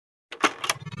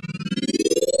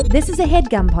This is a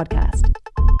HeadGum podcast.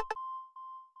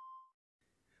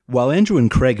 While Andrew and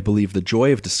Craig believe the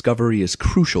joy of discovery is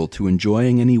crucial to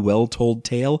enjoying any well-told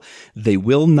tale, they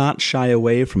will not shy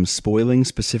away from spoiling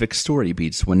specific story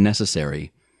beats when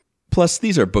necessary. Plus,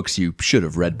 these are books you should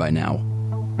have read by now.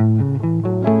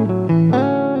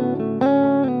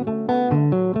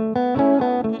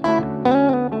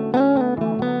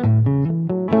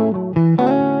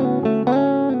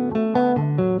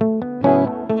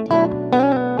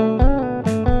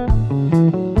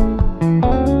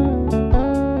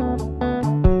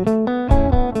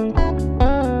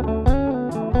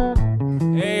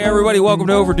 Welcome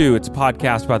to Overdue. It's a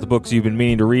podcast about the books you've been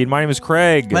meaning to read. My name is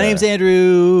Craig. My name's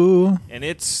Andrew. And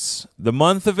it's the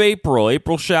month of April.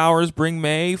 April showers bring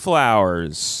May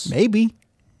flowers. Maybe.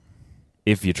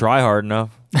 If you try hard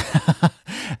enough.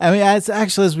 I mean,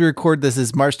 as we record this,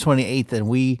 is March 28th, and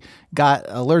we got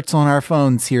alerts on our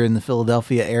phones here in the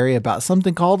Philadelphia area about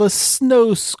something called a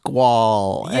snow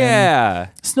squall. Yeah.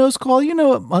 And snow squall, you know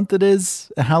what month it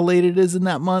is and how late it is in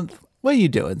that month? What are you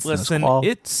doing, Snow Squall?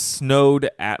 It snowed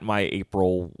at my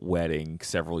April wedding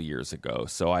several years ago,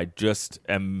 so I just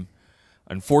am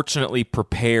unfortunately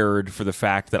prepared for the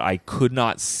fact that I could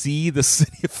not see the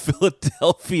city of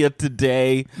Philadelphia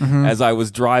today as I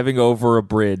was driving over a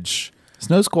bridge.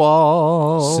 Snow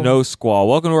Squall. Snow Squall.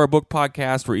 Welcome to our book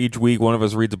podcast, where each week one of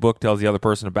us reads a book, tells the other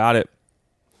person about it.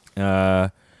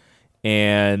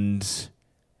 And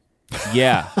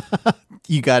yeah.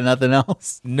 You got nothing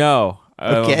else? No.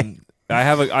 Okay. I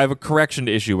have a correction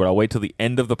to issue, but I'll wait till the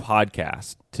end of the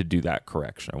podcast to do that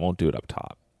correction. I won't do it up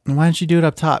top. Why don't you do it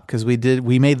up top? Because we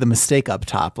made the mistake up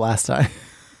top last time.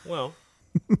 Well,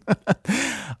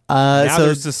 now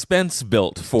there's suspense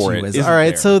built for it. All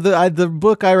right, so the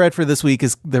book I read for this week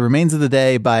is The Remains of the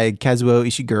Day by Kazuo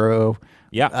Ishiguro.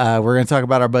 Yeah. We're going to talk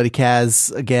about our buddy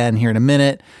Kaz again here in a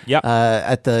minute. Yep.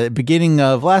 At the beginning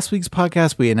of last week's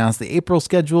podcast, we announced the April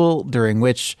schedule, during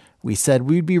which we said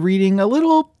we'd be reading a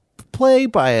little play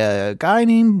by a guy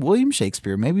named William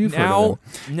Shakespeare. Maybe you've heard of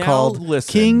him. Called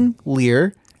listen. King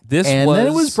Lear. Then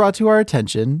it was brought to our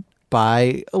attention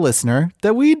by a listener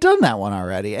that we'd done that one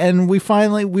already, and we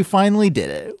finally did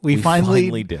it. We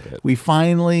finally did it. We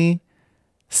finally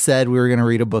said we were going to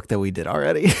read a book that we did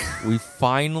already. We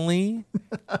finally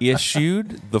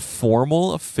issued the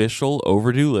formal, official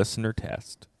overdue listener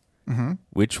test,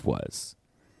 which was,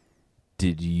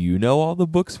 did you know all the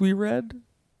books we read?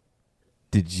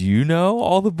 Did you know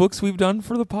all the books we've done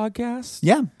for the podcast?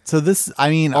 Yeah. So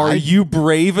are you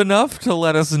brave enough to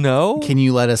let us know? Can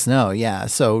you let us know? Yeah.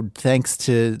 So thanks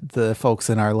to the folks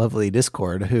in our lovely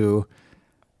Discord who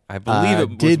I believe it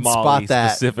was did Molly spot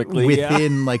that specifically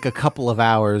within like a couple of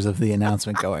hours of the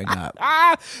announcement going up,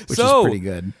 which is pretty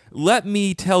good. Let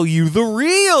me tell you the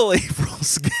real April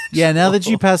schedule. Yeah. Now that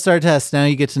you passed our test, now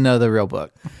you get to know the real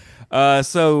book.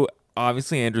 So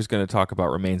obviously Andrew's going to talk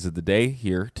about Remains of the Day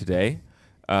here today.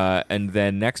 And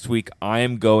then next week, I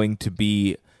am going to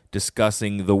be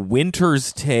discussing The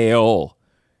Winter's Tale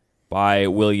by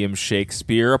William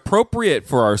Shakespeare, appropriate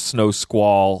for our snow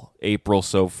squall April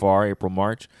so far,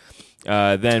 April-March.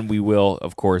 Then we will,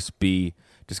 of course, be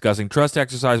discussing Trust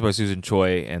Exercise by Susan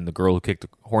Choi and The Girl Who Kicked the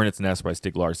Hornet's Nest by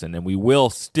Stieg Larsson. And we will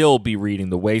still be reading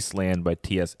The Wasteland by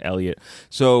T.S. Eliot.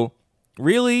 So,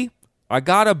 really, I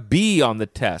got a B on the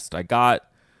test. I got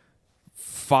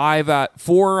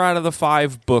 4 out of the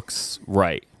 5 books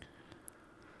right.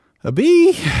 A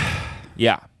B?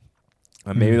 Yeah.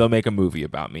 Maybe they'll make a movie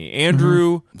about me.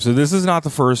 Andrew, so this is not the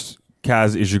first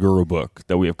Kaz Ishiguro book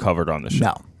that we have covered on the show.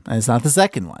 No, and it's not the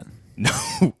second one.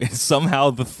 No, it's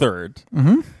somehow the third.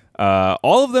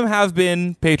 All of them have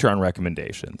been Patreon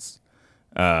recommendations.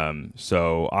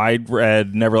 So I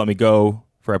read Never Let Me Go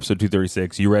for episode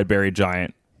 236. You read Buried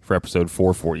Giant for episode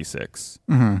 446.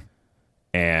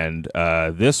 And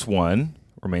this one,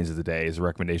 Remains of the Day, is a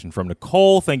recommendation from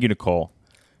Nicole. Thank you, Nicole,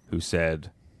 who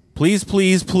said, please,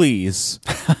 please, please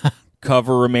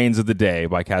cover Remains of the Day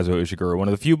by Kazuo Ishiguro, one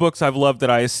of the few books I've loved that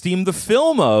I esteem the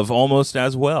film of almost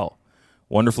as well.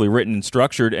 Wonderfully written and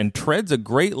structured, and treads a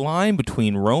great line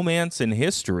between romance and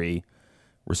history.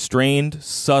 Restrained,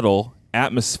 subtle,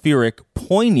 atmospheric,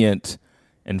 poignant,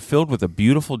 and filled with a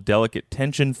beautiful, delicate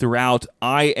tension throughout.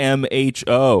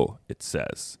 IMHO, it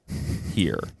says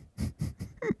here.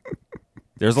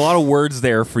 There's a lot of words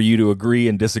there for you to agree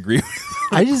and disagree with.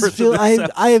 I just feel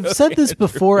I have said this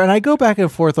before, and I go back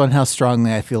and forth on how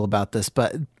strongly I feel about this.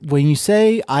 But when you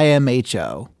say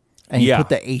IMHO and you put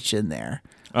the H in there,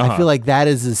 I feel like that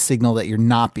is a signal that you're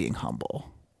not being humble.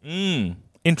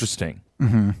 Interesting.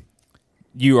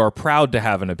 You are proud to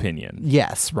have an opinion.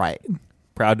 Yes, right.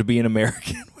 Proud to be an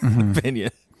American with an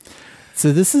opinion.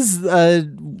 So this is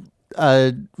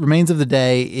Remains of the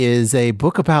Day is a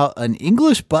book about an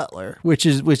English butler, which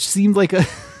seemed like a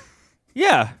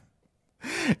Yeah.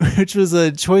 which was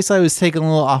a choice I was taken a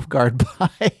little off guard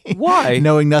by. Why?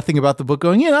 Knowing nothing about the book,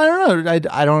 going in, I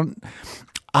don't know.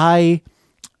 I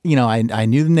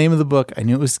knew the name of the book. I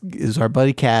knew it was our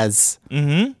buddy Kaz.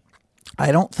 Mm-hmm.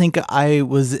 I don't think I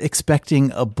was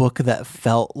expecting a book that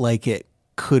felt like it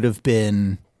could have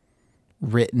been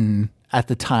written at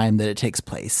the time that it takes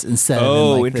place instead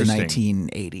of in like the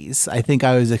 1980s. I think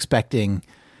I was expecting,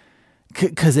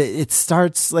 because it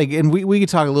starts like, and we could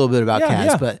talk a little bit about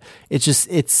Kaz, but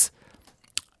it's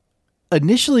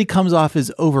initially comes off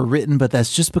as overwritten, but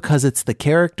that's just because it's the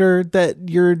character that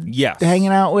you're hanging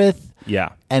out with. Yeah.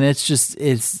 And it's just,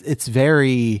 it's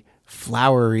very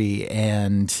flowery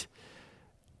and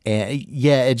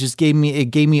it just gave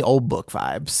me old book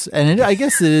vibes. And I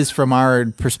guess it is from our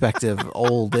perspective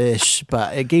oldish,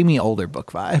 but it gave me older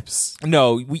book vibes.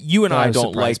 No, you and I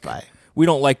don't like, by. We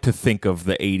don't like to think of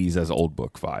the 80s as old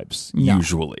book vibes,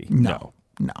 usually. No.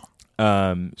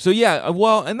 So yeah,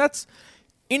 well, and that's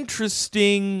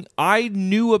interesting. I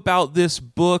knew about this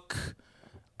book.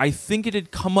 I think it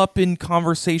had come up in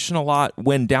conversation a lot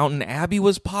when Downton Abbey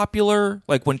was popular.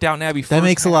 Like when Downton Abbey first That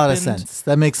makes happened. a lot of sense.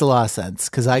 That makes a lot of sense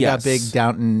because I got big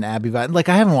Downton Abbey vibe. Like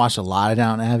I haven't watched a lot of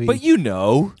Downton Abbey. But you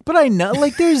know. But I know,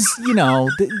 like there's,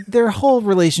 there are whole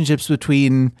relationships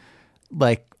between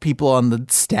like people on the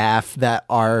staff that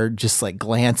are just like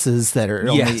glances that are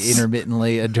only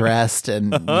intermittently addressed.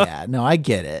 And I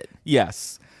get it.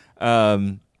 Yes.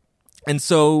 And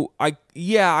so I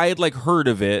had like heard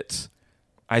of it.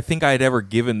 I think I had ever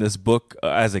given this book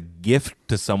as a gift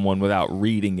to someone without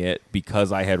reading it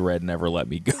because I had read Never Let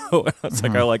Me Go. And I was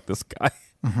like, I like this guy.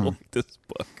 I like this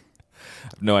book. I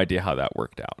have no idea how that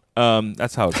worked out.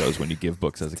 That's how it goes when you give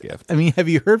books as a gift. I mean, have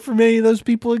you heard from any of those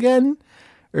people again?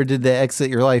 Or did they exit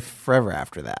your life forever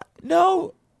after that?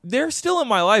 No, they're still in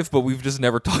my life, but we've just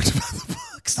never talked about the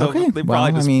book. So okay. they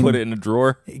probably just put it in a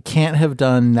drawer. It can't have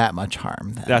done that much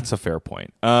harm then. That's a fair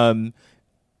point.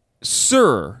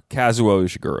 Sir Kazuo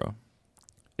Ishiguro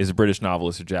is a British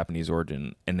novelist of Japanese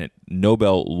origin and a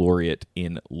Nobel laureate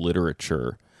in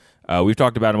literature. We've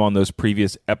talked about him on those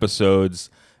previous episodes.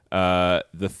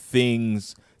 The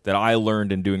things that I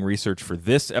learned in doing research for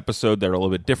this episode that are a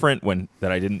little bit different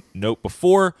that I didn't note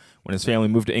before. When his family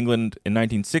moved to England in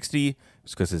 1960, it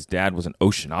was because his dad was an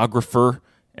oceanographer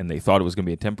and they thought it was going to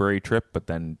be a temporary trip, but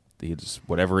then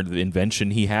whatever the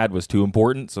invention he had was too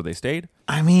important, so they stayed.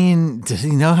 I mean, does he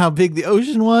know how big the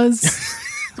ocean was?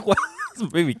 Well,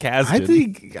 maybe Kaz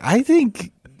did. I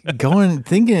think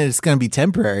thinking it's going to be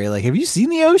temporary. Like, have you seen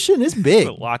the ocean? It's big. It's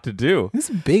a lot to do. It's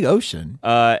a big ocean.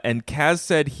 And Kaz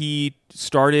said he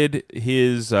started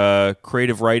his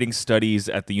creative writing studies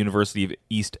at the University of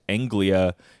East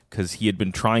Anglia because he had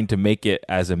been trying to make it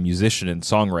as a musician and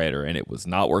songwriter, and it was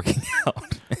not working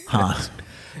out.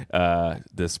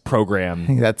 This program, I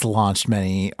think that's launched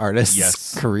many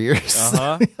artists' careers.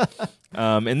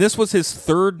 And this was his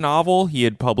third novel. He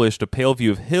had published A Pale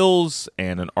View of Hills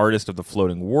and An Artist of the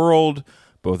Floating World,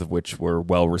 both of which were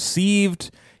well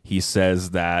received. He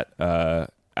says that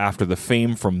after the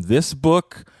fame from this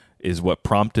book is what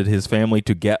prompted his family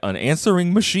to get an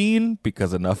answering machine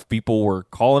because enough people were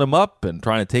calling him up and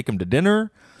trying to take him to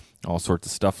dinner, all sorts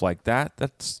of stuff like that.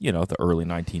 That's, the early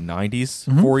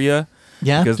 1990s for you.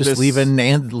 Yeah, just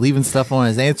leaving stuff on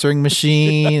his answering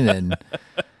machine,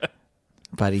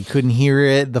 but he couldn't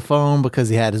hear the phone because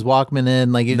he had his Walkman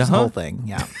in. Like, it's the whole thing.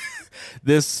 Yeah.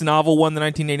 This novel won the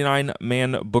 1989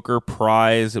 Man Booker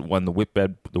Prize. It won the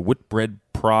Whitbread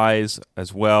Prize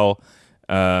as well,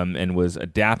 and was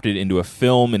adapted into a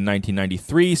film in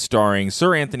 1993 starring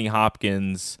Sir Anthony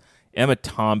Hopkins, Emma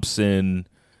Thompson,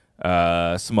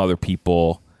 some other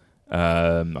people.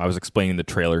 I was explaining the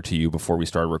trailer to you before we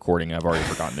started recording. I've already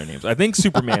forgotten their names. I think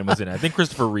Superman was in it. I think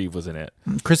Christopher Reeve was in it.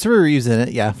 Christopher Reeve's in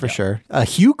it, yeah, for sure.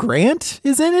 Hugh Grant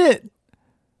is in it.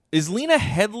 Is Lena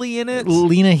Headey in it?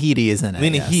 Lena Headey is in it.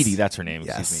 Lena Headey, that's her name.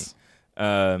 Excuse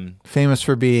me. Famous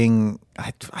for being,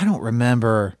 I don't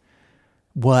remember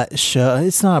what show.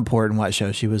 It's not important what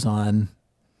show she was on.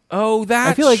 Oh, that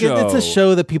I feel like show. it's a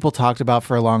show that people talked about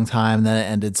for a long time, and then it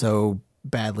ended so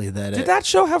badly that Did that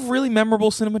show have really memorable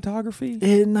cinematography?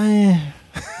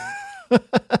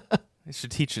 I should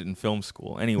teach it in film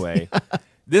school. Anyway,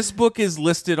 this book is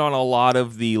listed on a lot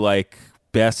of the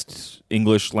best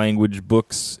English language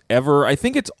books ever. I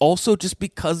think it's also just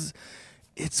because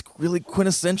it's really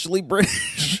quintessentially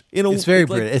British. It's very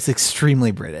British. It's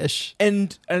extremely British.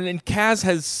 And Kaz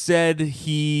has said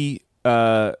he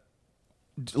some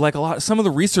of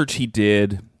the research he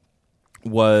did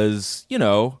was,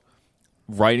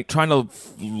 trying to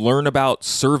learn about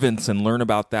servants and learn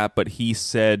about that. But he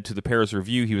said to the Paris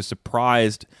Review he was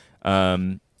surprised,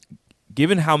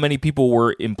 given how many people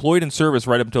were employed in service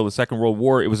right up until the Second World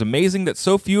War. It was amazing that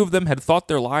so few of them had thought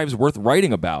their lives worth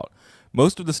writing about.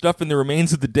 Most of the stuff in the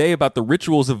Remains of the Day about the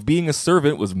rituals of being a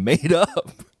servant was made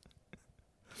up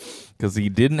because he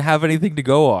didn't have anything to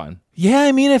go on. Yeah,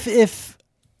 I mean, if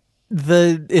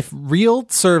real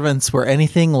servants were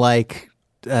anything like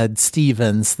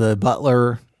Stevens, the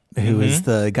butler, who is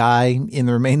the guy in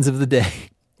the Remains of the Day.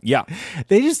 Yeah.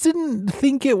 They just didn't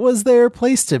think it was their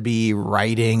place to be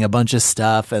writing a bunch of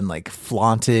stuff and like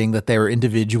flaunting that they were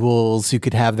individuals who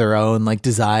could have their own like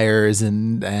desires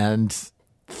and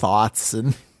thoughts.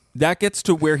 And that gets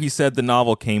to where he said the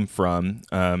novel came from.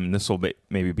 This will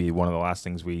maybe be one of the last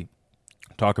things we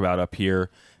talk about up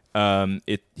here.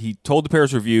 He told the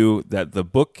Paris Review that the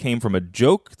book came from a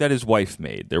joke that his wife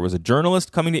made. There was a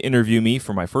journalist coming to interview me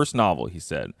for my first novel, he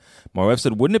said. My wife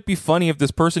said, wouldn't it be funny if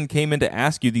this person came in to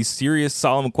ask you these serious,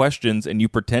 solemn questions and you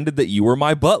pretended that you were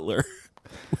my butler?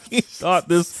 We thought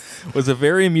this was a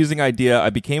very amusing idea. I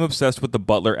became obsessed with the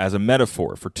butler as a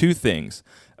metaphor for two things.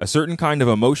 A certain kind of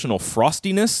emotional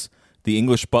frostiness. The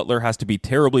English butler has to be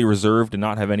terribly reserved and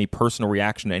not have any personal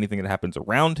reaction to anything that happens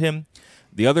around him.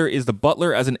 The other is the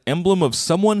butler as an emblem of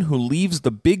someone who leaves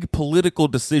the big political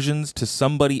decisions to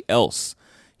somebody else.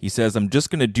 He says, I'm just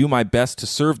going to do my best to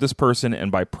serve this person, and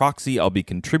by proxy, I'll be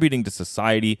contributing to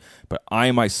society, but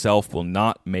I myself will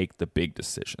not make the big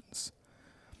decisions.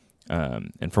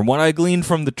 And from what I gleaned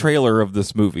from the trailer of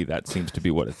this movie, that seems to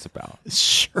be what it's about.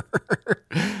 Sure.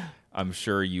 I'm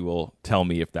sure you will tell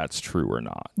me if that's true or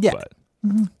not. Yeah. But,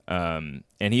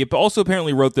 and he also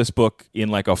apparently wrote this book in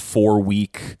like a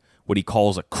 4-week, what he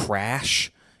calls a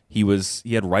crash. He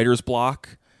had writer's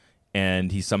block,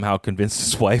 and he somehow convinced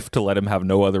his wife to let him have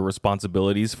no other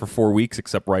responsibilities for 4 weeks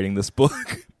except writing this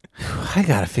book. I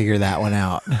gotta figure that one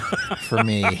out for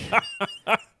me.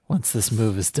 Once this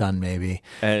move is done, maybe.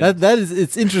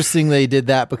 It's interesting they did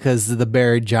that because The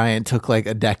Buried Giant took like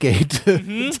a decade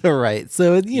to write.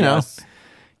 So you know,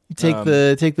 you take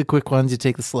the quick ones, you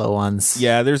take the slow ones.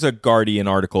 Yeah, there's a Guardian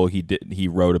article he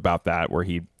wrote about that where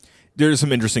there's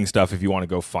some interesting stuff. If you want to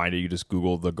go find it, you just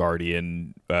Google The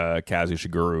Guardian, Kazuo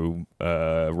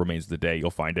Ishiguro, Remains of the Day,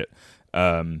 you'll find it.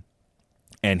 And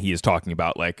he is talking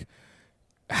about like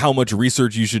how much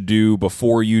research you should do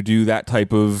before you do that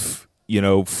type of,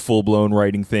 full-blown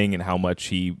writing thing, and how much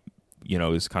he,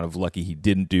 is kind of lucky he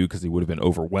didn't do because he would have been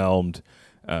overwhelmed.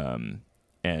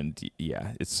 And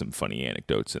yeah, it's some funny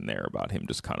anecdotes in there about him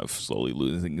just kind of slowly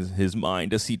losing his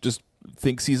mind as he just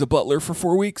thinks he's a butler for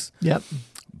 4 weeks. Yep.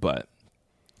 But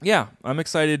yeah, I'm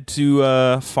excited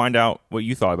to find out what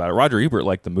you thought about it. Roger Ebert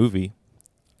liked the movie.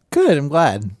 Good, I'm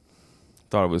glad.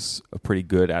 Thought it was a pretty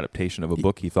good adaptation of a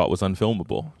book he thought was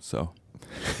unfilmable. So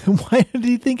why did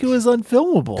he think it was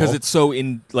unfilmable? Because it's so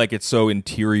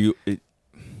interior,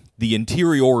 the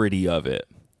interiority of it.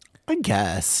 I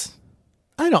guess.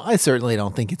 I certainly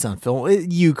don't think it's unfilmable.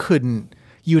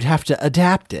 You would have to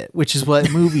adapt it, which is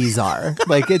what movies are.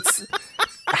 Like it's.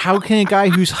 How can a guy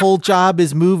whose whole job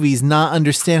is movies not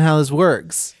understand how this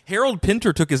works? Harold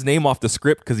Pinter took his name off the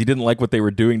script because he didn't like what they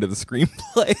were doing to the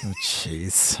screenplay. Oh,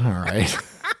 jeez. All right.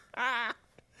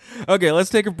 Okay, let's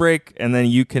take a break, and then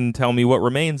you can tell me what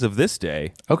remains of this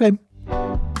day. Okay.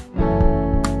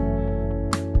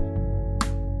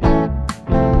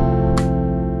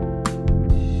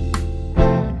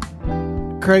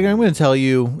 Craig, I'm going to tell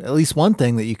you at least one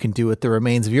thing that you can do with the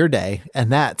remains of your day,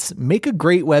 and that's make a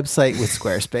great website with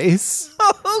Squarespace.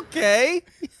 Okay.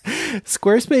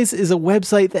 Squarespace is a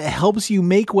website that helps you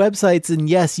make websites, and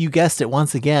yes, you guessed it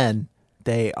once again.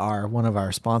 They are one of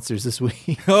our sponsors this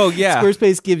week. Oh, yeah.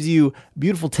 Squarespace gives you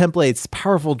beautiful templates,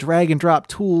 powerful drag and drop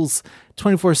tools,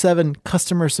 24/7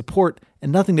 customer support,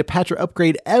 and nothing to patch or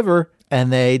upgrade ever. And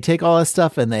they take all that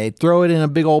stuff and they throw it in a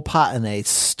big old pot and they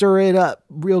stir it up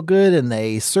real good and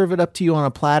they serve it up to you on a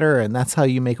platter, and that's how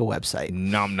you make a website.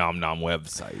 Nom nom nom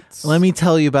websites. Let me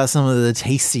tell you about some of the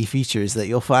tasty features that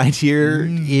you'll find here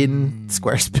in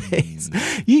Squarespace.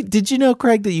 Did you know,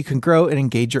 Craig, that you can grow and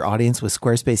engage your audience with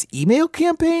Squarespace email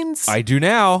campaigns? I do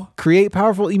now. Create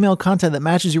powerful email content that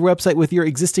matches your website with your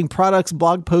existing products,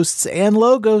 blog posts, and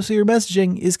logo so your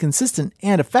messaging is consistent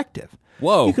and effective.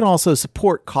 Whoa. You can also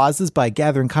support causes by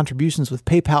gathering contributions with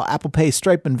PayPal, Apple Pay,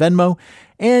 Stripe, and Venmo.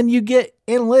 And you get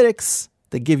analytics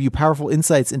that give you powerful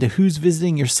insights into who's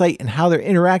visiting your site and how they're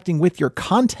interacting with your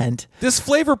content. This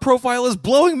flavor profile is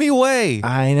blowing me away.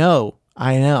 I know.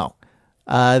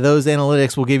 Those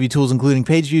analytics will give you tools including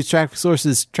page views, traffic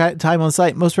sources, time on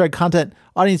site, most read content,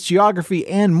 audience geography,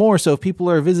 and more. So if people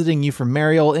are visiting you from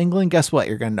merry old England, guess what?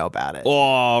 You're going to know about it.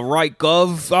 Oh, right,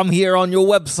 Gov. I'm here on your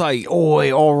website.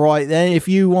 Oi, all right. Then if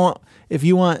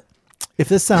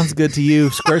this sounds good to you,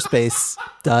 Squarespace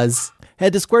does.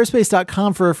 Head to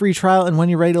squarespace.com for a free trial, and when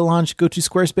you're ready to launch, go to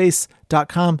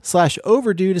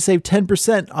squarespace.com/overdue to save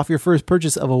 10% off your first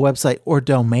purchase of a website or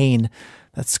domain.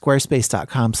 That's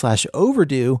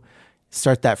squarespace.com/overdue.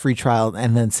 Start that free trial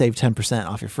and then save 10%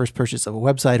 off your first purchase of a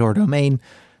website or domain.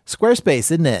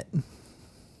 Squarespace, isn't it?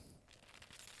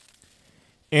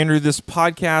 Andrew, this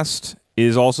podcast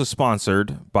is also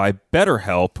sponsored by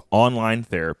BetterHelp Online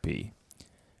Therapy.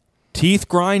 Teeth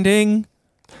grinding,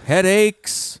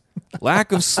 headaches,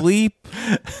 lack of sleep.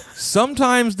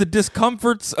 Sometimes the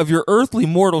discomforts of your earthly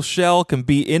mortal shell can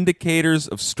be indicators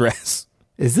of stress.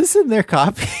 Is this in their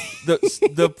copy?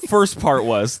 The first part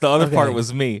was. The other part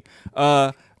was me.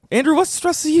 Andrew, what's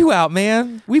stressing you out,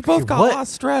 man? We both got a lot of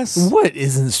stress. What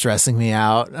isn't stressing me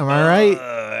out? Am I right?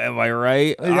 Am I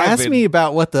right? Ask me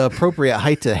about what the appropriate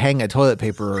height to hang a toilet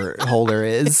paper holder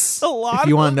is. A lot if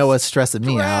you want to know what's stressing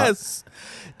me out.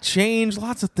 Change,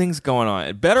 lots of things going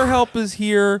on. BetterHelp is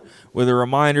here with a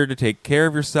reminder to take care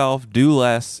of yourself, do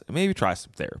less, and maybe try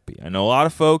some therapy. I know a lot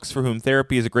of folks for whom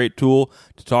therapy is a great tool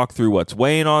to talk through what's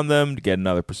weighing on them, to get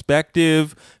another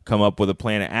perspective, come up with a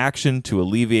plan of action to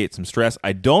alleviate some stress.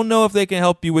 I don't know if they can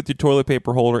help you with your toilet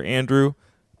paper holder, Andrew,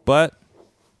 but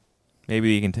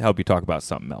maybe they can help you talk about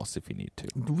something else if you need to.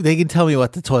 They can tell me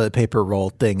what the toilet paper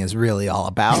roll thing is really all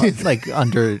about, like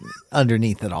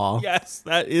underneath it all. Yes,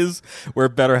 that is where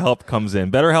BetterHelp comes in.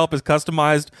 BetterHelp is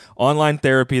customized online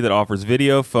therapy that offers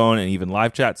video, phone, and even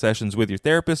live chat sessions with your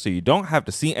therapist, so you don't have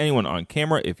to see anyone on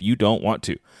camera if you don't want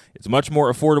to. It's much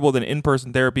more affordable than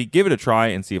in-person therapy. Give it a try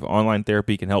and see if online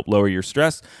therapy can help lower your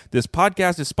stress. This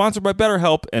podcast is sponsored by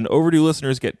BetterHelp, and Overdue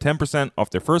listeners get 10% off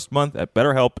their first month at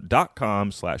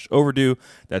betterhelp.com/overdue.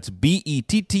 That's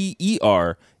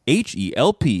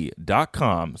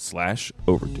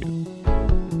BetterHelp.com/overdue.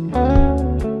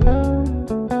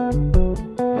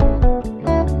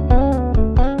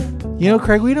 You know,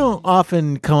 Craig, we don't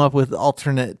often come up with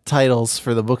alternate titles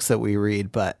for the books that we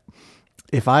read, but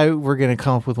if I were going to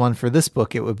come up with one for this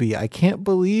book, it would be I Can't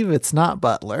Believe It's Not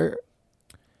Butler.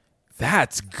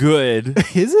 That's good.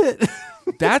 Is it?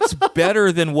 That's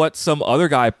better than what some other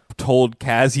guy told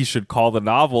Kaz he should call the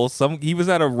novel. He was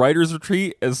at a writer's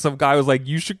retreat, and some guy was like,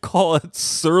 you should call it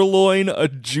Sirloin a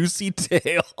Juicy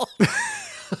Tale.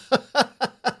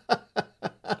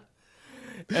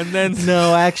 And then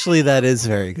no, actually, that is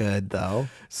very good, though.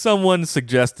 Someone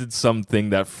suggested something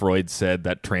that Freud said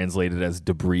that translated as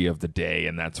debris of the day,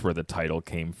 and that's where the title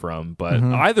came from. But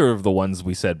either of the ones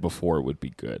we said before would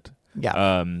be good.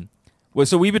 Yeah.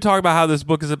 So we've been talking about how this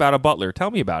book is about a butler.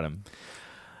 Tell me about him.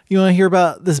 You want to hear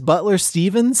about this butler,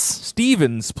 Stevens?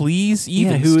 Stevens, please.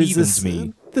 Who is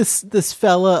me. This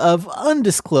fella of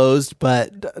undisclosed,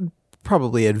 but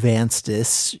probably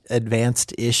advanced-ish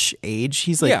age.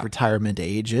 He's like retirement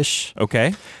age-ish.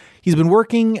 Okay. He's been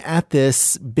working at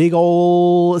this big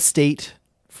old estate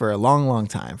for a long, long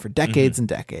time, for decades and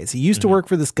decades. He used to work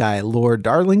for this guy, Lord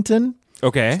Darlington.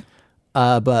 Okay.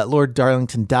 But Lord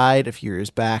Darlington died a few years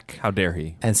back. How dare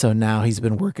he? And so now he's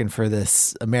been working for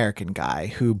this American guy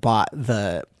who bought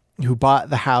the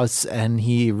house, and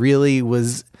he really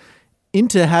was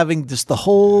into having just the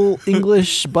whole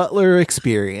English butler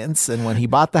experience. And when he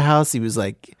bought the house, he was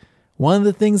like, one of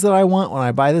the things that I want when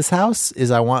I buy this house is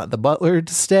I want the butler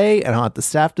to stay, and I want the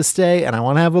staff to stay, and I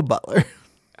want to have a butler.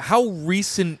 How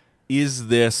recent is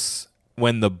this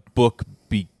when the book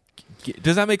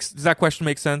does that question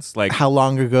make sense? Like, how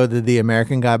long ago did the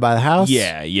American guy buy the house?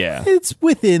 Yeah. It's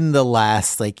within the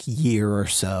last year or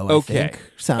so. I think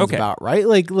sounds about right.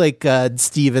 Like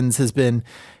Stevens has been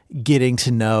getting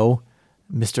to know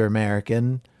Mr.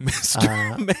 American.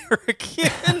 Mr.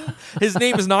 American. His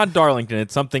name is not Darlington.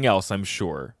 It's something else, I'm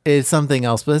sure. It's something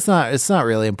else, but it's not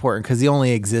really important because he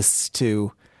only exists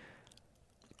to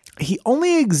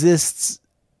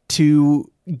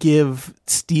give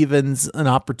Stevens an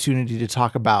opportunity to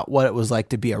talk about what it was like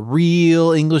to be a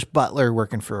real English butler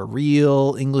working for a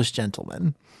real English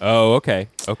gentleman. Oh, okay.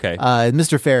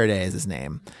 Mr. Faraday is his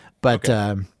name. But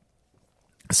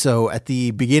so at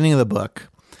the beginning of the book,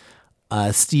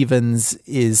 Stevens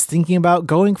is thinking about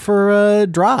going for a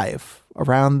drive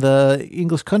around the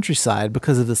English countryside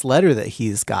because of this letter that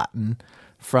he's gotten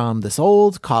from this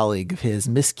old colleague of his,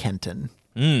 Miss Kenton.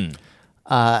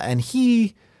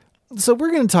 So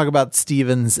we're going to talk about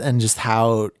Stevens and just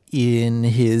how in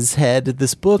his head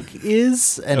this book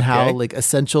is and how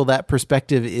essential that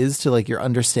perspective is to your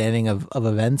understanding of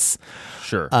events.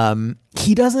 Sure.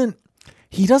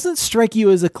 he doesn't strike you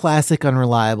as a classic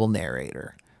unreliable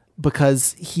narrator,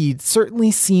 because he certainly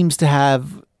seems to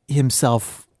have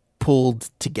himself pulled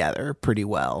together pretty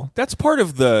well. That's part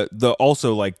of the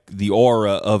also like the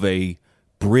aura of a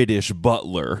British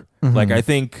butler. Like, I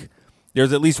think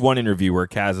there's at least one interview where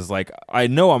Kaz is like, I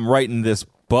know I'm writing this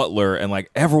butler, and like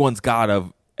everyone's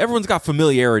got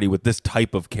familiarity with this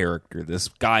type of character, this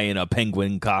guy in a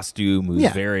penguin costume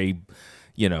who's very,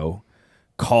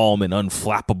 calm and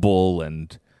unflappable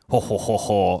and ho ho ho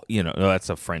ho. No, that's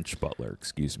a French butler,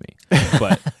 excuse me.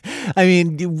 But I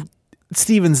mean,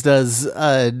 Stevens does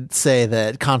say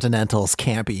that Continentals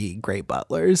can't be great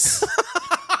butlers.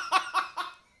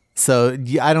 So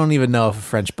I don't even know if a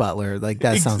French butler, like,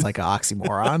 that sounds like an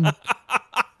oxymoron.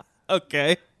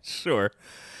 Okay, sure.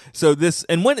 So this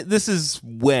is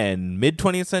when mid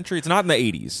 20th century. It's not in the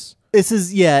 80s. This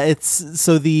is it's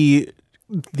so the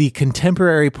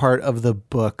contemporary part of the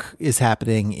book is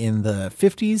happening in the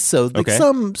 50s. So like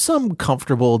some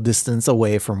comfortable distance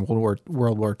away from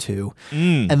World War II.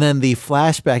 And then the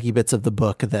flashbacky bits of the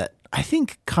book that I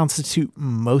think constitute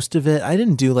most of it. I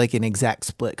didn't do like an exact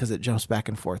split because it jumps back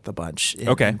and forth a bunch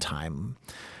in time.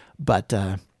 But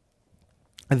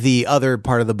the other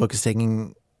part of the book is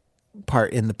taking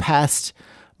part in the past,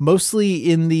 mostly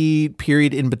in the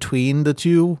period in between the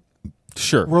two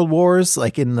world wars,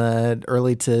 like in the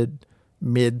early to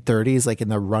mid 30s, like in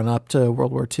the run up to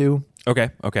World War II. Okay.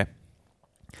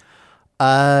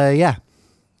 Yeah.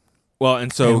 Well,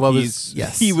 and so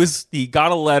he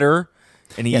got a letter.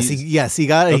 And he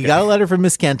got a letter from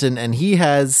Miss Kenton, and he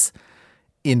has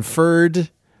inferred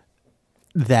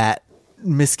that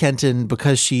Miss Kenton,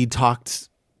 because she talked,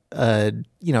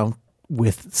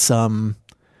 with some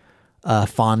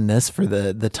fondness for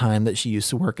the time that she used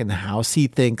to work in the house, he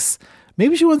thinks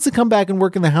maybe she wants to come back and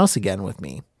work in the house again with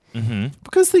me.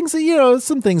 Because things,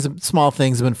 small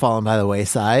things have been falling by the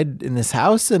wayside in this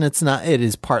house, and it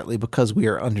is partly because we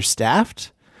are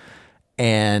understaffed.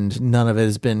 And none of it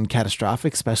has been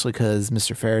catastrophic, especially because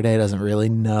Mr. Faraday doesn't really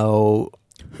know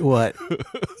what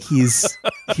he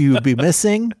would be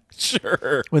missing.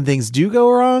 Sure. When things do go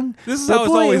wrong. This is how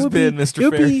it's always been, Mr.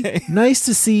 Faraday. It would be nice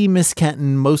to see Miss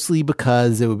Kenton, mostly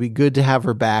because it would be good to have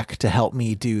her back to help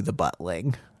me do the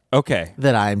buttling. Okay.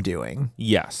 That I'm doing.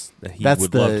 Yes. That he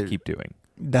would love to keep doing.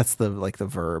 That's the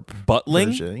verb. Buttling?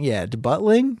 Version. Yeah,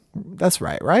 buttling. That's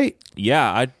right?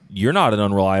 Yeah, you're not an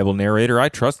unreliable narrator. I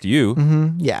trust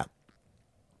you. Yeah.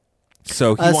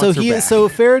 So he wants her back. So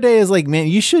Faraday is like, man,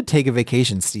 you should take a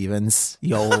vacation, Stevens,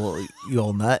 you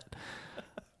old nut.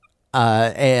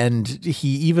 And he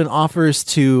even offers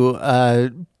to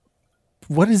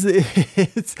what is it?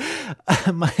 It's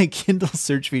my Kindle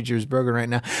search feature is broken right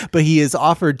now, but he is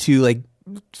offered to like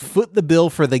foot the bill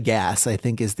for the gas, I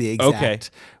think is the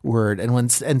exact word.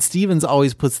 And Stevens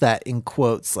always puts that in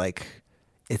quotes, like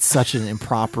it's such an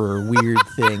improper, weird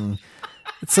thing.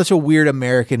 It's such a weird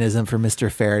Americanism for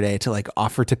Mr. Faraday to like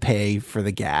offer to pay for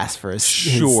the gas for his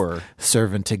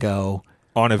servant to go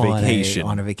on a vacation.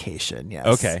 On a vacation, yes.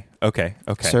 Okay.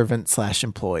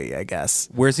 Servant/employee, I guess.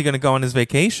 Where's he going to go on his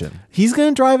vacation? He's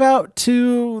going to drive out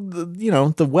to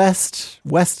the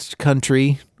west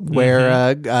country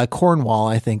where Cornwall,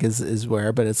 I think, is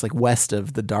where, but it's like west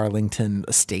of the Darlington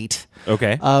estate.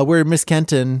 Okay. Where Miss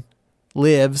Kenton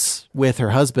lives with her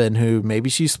husband, who maybe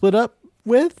she split up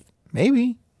with.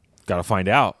 Maybe. Got to find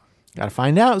out.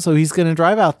 So he's going to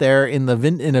drive out there in a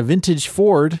vintage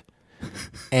Ford.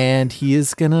 And he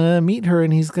is going to meet her,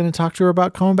 and he's going to talk to her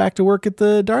about coming back to work at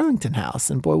the Darlington house.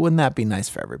 And boy, wouldn't that be nice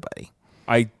for everybody?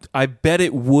 I bet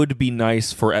it would be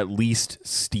nice for at least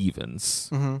Stevens.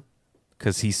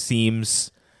 Because he seems...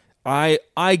 I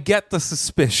get the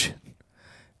suspicion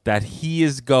that he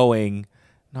is going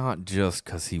not just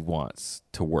because he wants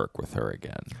to work with her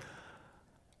again.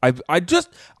 I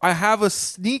have a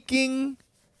sneaking...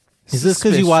 Is this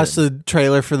because you watched the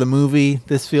trailer for the movie?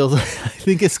 This feels. I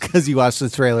think it's because you watched the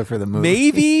trailer for the movie.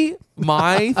 Maybe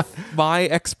my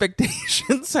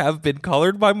expectations have been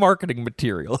colored by marketing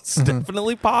material. It's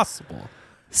definitely possible.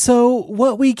 So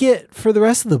what we get for the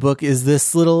rest of the book is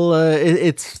this little.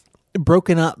 It's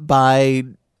broken up by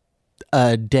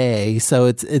a day, so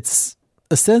it's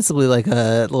ostensibly like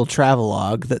a little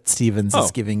travelogue that Stevens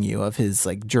is giving you of his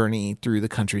like journey through the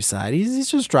countryside.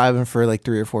 He's just driving for like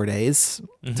 3 or 4 days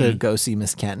to go see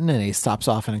Miss Kenton, and he stops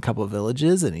off in a couple of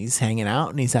villages, and he's hanging out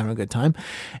and he's having a good time.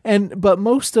 But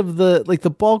most of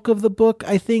the bulk of the book,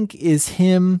 I think, is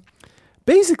him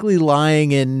basically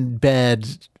lying in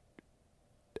bed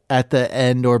at the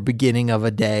end or beginning of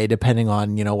a day, depending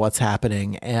on, what's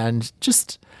happening, and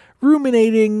just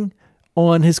ruminating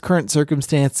on his current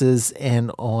circumstances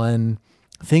and on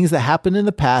things that happened in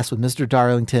the past with Mr.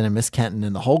 Darlington and Miss Kenton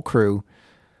and the whole crew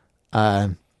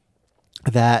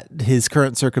that his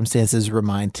current circumstances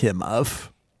remind him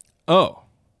of. Oh,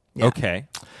 Yeah. okay.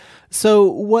 So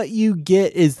what you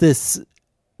get is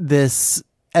this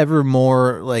ever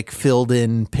more like filled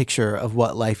in picture of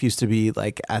what life used to be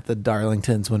like at the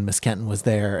Darlingtons when Miss Kenton was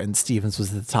there and Stevens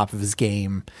was at the top of his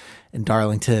game, and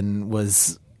Darlington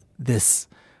was this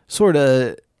sort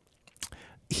of,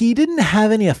 he didn't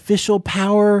have any official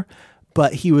power,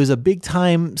 but he was a big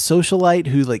time socialite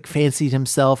who like fancied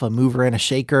himself a mover and a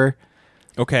shaker.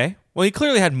 Okay. Well, he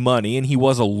clearly had money, and he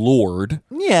was a lord.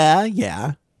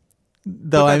 Yeah.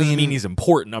 Though that doesn't mean he's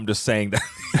important. I'm just saying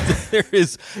that there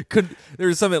is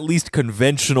some at least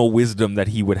conventional wisdom that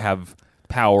he would have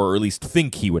power, or at least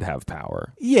think he would have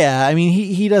power. Yeah, I mean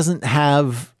he doesn't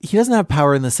have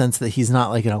power in the sense that he's not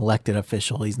like an elected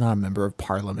official. He's not a member of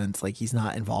parliament. Like he's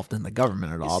not involved in the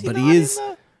government at all. But he is.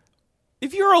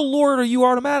 If you're a lord, are you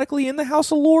automatically in the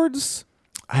House of Lords?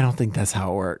 I don't think that's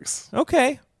how it works.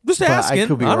 Okay. Just asking.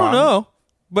 I don't know.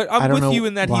 But I'm with you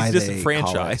in that he's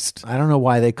disenfranchised. I don't know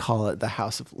why they call it the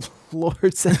House of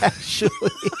Lords, actually.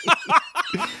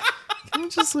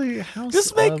 Just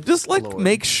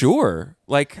make sure.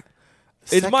 Like,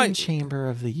 Second chamber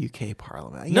of the UK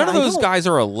Parliament. None of those guys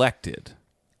are elected.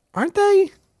 Aren't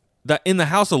they? In the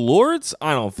House of Lords?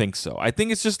 I don't think so. I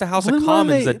think it's just the House of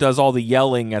Commons that does all the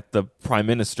yelling at the Prime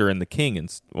Minister and the King.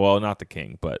 Well, not the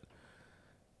King, but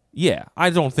yeah. I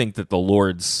don't think that the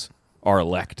Lords are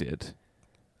elected.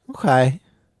 Okay.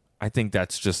 I think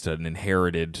that's just an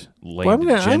inherited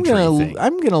gentry thing.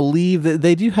 I'm gonna leave.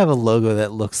 They do have a logo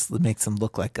that makes them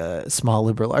look like a small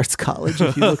liberal arts college.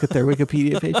 If you look at their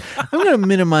Wikipedia page, I'm gonna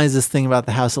minimize this thing about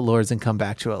the House of Lords and come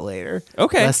back to it later.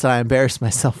 Okay. Lest I embarrass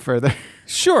myself further.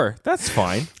 Sure, that's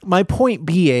fine. My point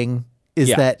being is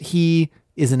that he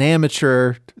is an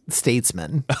amateur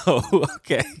statesman. Oh,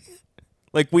 okay.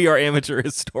 Like we are amateur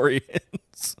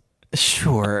historians.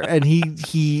 Sure. And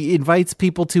he invites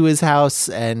people to his house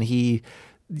and he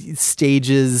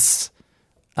stages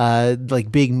like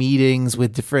big meetings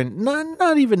with different,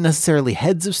 not even necessarily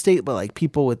heads of state, but like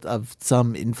people of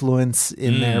some influence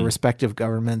in their respective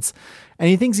governments. And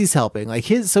he thinks he's helping. Like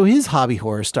his hobby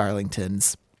horse,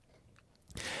 Darlington's,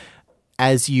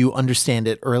 as you understand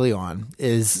it early on,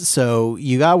 is so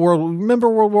you got remember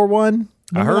World War I?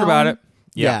 I heard about it.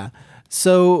 Yeah.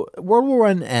 So World War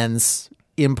I ends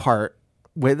in part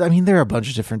with, I mean, there are a bunch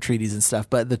of different treaties and stuff,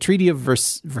 but the Treaty of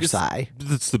Versailles.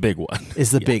 That's the big one.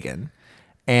 Is the big one.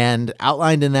 And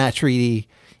outlined in that treaty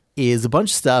is a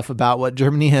bunch of stuff about what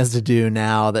Germany has to do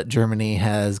now that Germany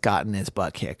has gotten its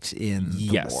butt kicked in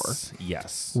the war.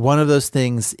 Yes. One of those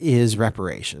things is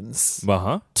reparations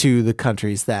to the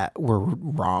countries that were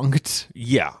wronged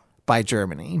by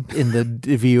Germany in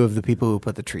the view of the people who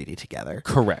put the treaty together.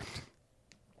 Correct.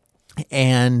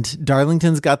 And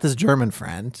Darlington's got this German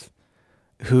friend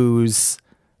who's,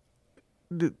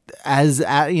 as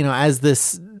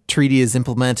this treaty is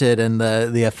implemented and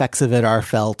the effects of it are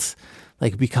felt,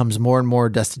 like becomes more and more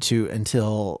destitute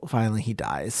until finally he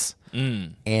dies.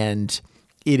 And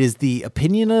it is the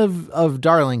opinion of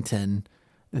Darlington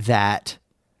that,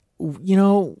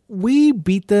 we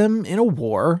beat them in a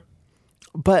war,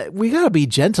 but we gotta be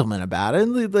gentlemen about it.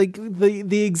 And like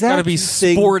the exact gotta be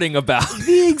sporting about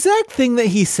the exact thing that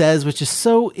he says, which is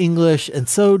so English and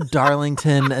so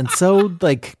Darlington and so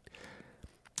like,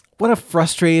 what a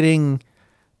frustrating,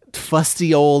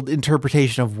 fusty old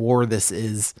interpretation of war this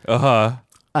is.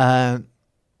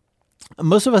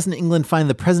 Most of us in England find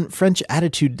the present French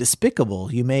attitude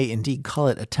despicable. You may indeed call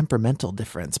it a temperamental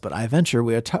difference, but I venture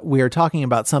we are talking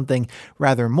about something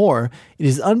rather more. It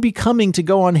is unbecoming to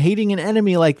go on hating an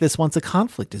enemy like this once a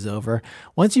conflict is over.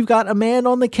 Once you've got a man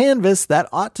on the canvas, that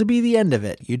ought to be the end of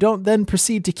it. You don't then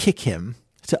proceed to kick him.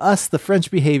 To us, the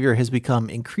French behavior has become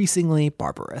increasingly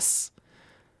barbarous.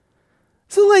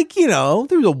 So, like,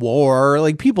 there's a war,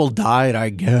 like people died,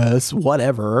 I guess,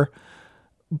 whatever.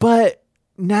 But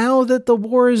now that the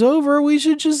war is over, we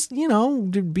should just,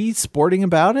 be sporting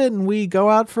about it, and we go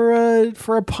out for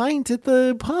a pint at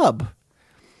the pub.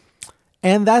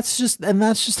 And that's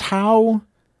just how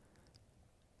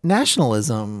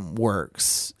nationalism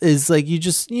works. Is like you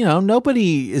just,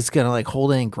 nobody is gonna like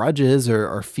hold any grudges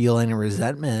or feel any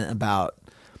resentment about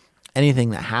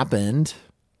anything that happened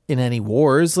in any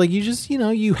wars. Like you just,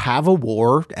 you have a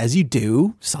war, as you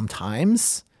do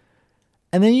sometimes.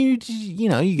 And then you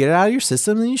get it out of your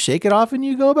system and you shake it off and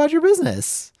you go about your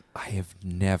business. I have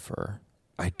never,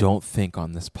 I don't think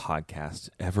on this podcast,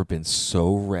 ever been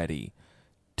so ready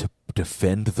to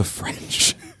defend the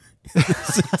French.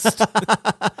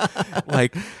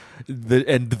 Like,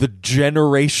 the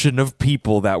generation of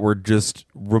people that were just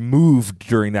removed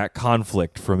during that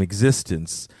conflict from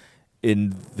existence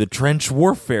in the trench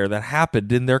warfare that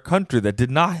happened in their country that did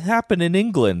not happen in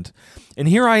England. And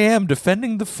here I am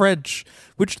defending the French,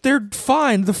 which they're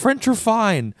fine. The French are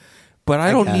fine. But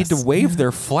I don't need to wave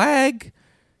their flag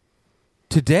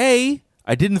today.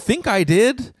 I didn't think I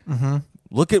did. Mm-hmm.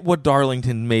 Look at what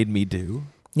Darlington made me do.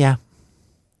 Yeah.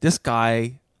 This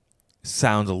guy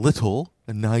sounds a little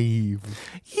naive.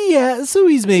 Yeah, so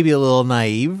he's maybe a little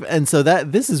naive. And so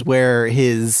this is where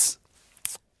his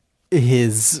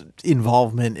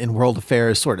involvement in world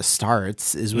affairs sort of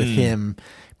starts, is with him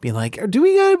being like, do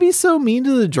we gotta be so mean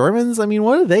to the Germans? I mean,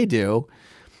 what do they do?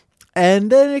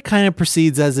 And then it kind of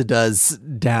proceeds as it does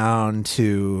down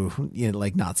to,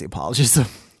 like Nazi apologism.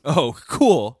 Oh,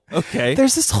 cool. Okay.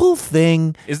 There's this whole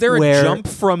thing. Is there a jump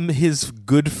from his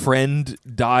good friend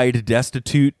died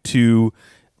destitute to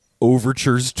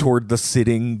overtures toward the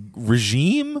sitting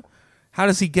regime? How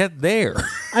does he get there?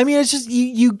 I mean, it's just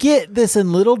you get this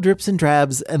in little drips and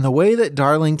drabs, and the way that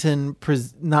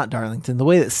the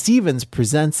way that Stevens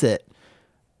presents it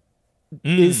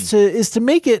is to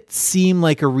make it seem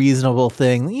like a reasonable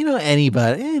thing.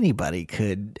 Anybody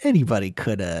could.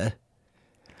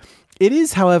 It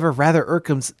is, however, rather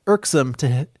irksome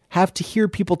to have to hear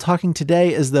people talking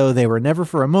today as though they were never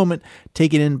for a moment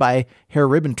taken in by Herr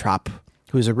Ribbentrop,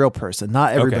 who is a real person.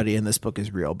 Not everybody in this book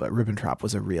is real, but Ribbentrop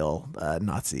was a real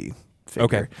Nazi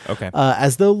figure. Okay.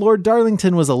 As though Lord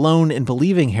Darlington was alone in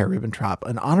believing Herr Ribbentrop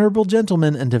an honorable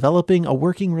gentleman and developing a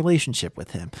working relationship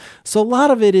with him. So a lot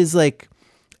of it is like,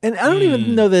 and I don't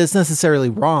even know that it's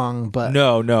necessarily wrong, but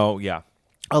no, yeah.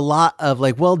 A lot of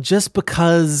like, well, just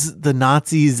because the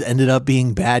Nazis ended up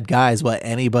being bad guys,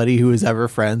 anybody who was ever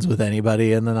friends with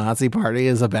anybody in the Nazi party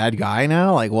is a bad guy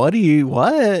now? Like, what?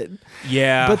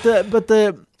 Yeah. But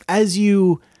as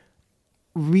you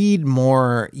read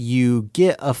more, you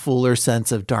get a fuller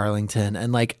sense of Darlington,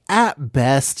 and like at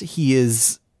best, he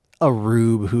is a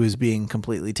rube who is being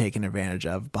completely taken advantage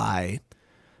of by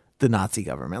the Nazi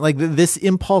government. Like this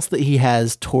impulse that he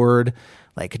has toward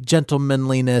like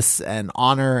gentlemanliness and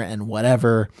honor and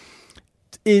whatever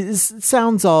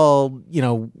sounds all,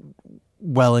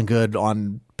 well and good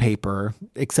on paper,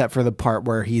 except for the part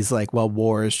where he's like, well,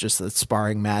 war is just a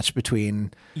sparring match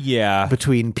between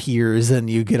peers, and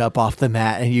you get up off the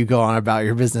mat and you go on about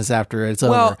your business after it's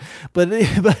over. But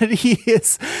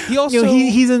he also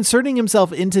he's inserting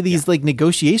himself into these like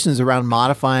negotiations around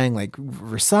modifying like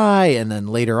Versailles, and then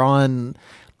later on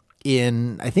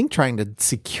in, I think, trying to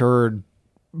secure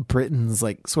Britain's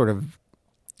like sort of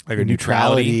like a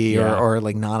neutrality or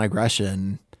like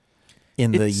non-aggression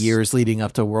in the years leading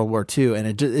up to World War II. And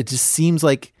it just seems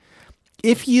like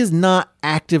if he is not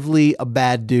actively a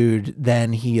bad dude,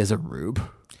 then he is a rube.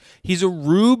 He's a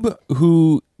rube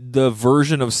who the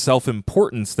version of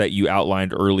self-importance that you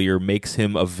outlined earlier makes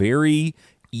him a very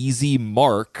easy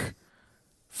mark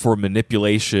for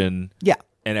manipulation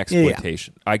and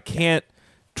exploitation. Yeah.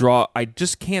 I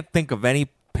just can't think of any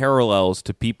parallels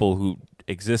to people who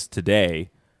exist today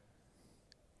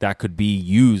that could be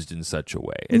used in such a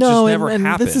way. It just never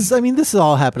happened. This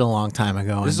all happened a long time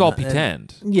ago. This is all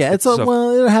pretend. It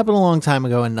happened a long time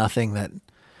ago, and nothing that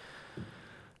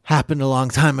happened a long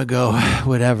time ago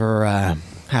would ever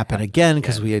happen again,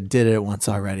 because we did it once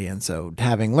already. And so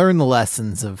having learned the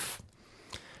lessons of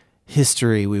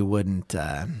history, we wouldn't,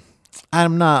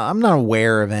 I'm not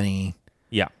aware of any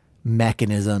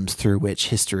mechanisms through which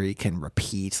history can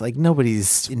repeat. Like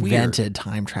nobody's invented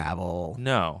time travel.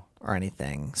 No. Or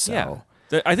anything. So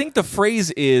I think the phrase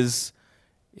is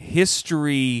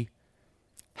history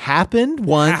happened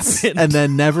once and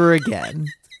then never again.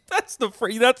 That's the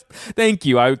phrase. Thank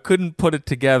you. I couldn't put it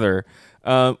together.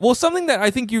 Well, something that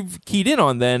I think you've keyed in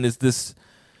on then is this.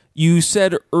 You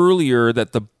said earlier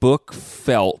that the book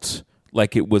felt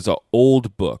like it was an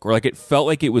old book, or like it felt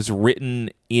like it was written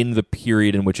in the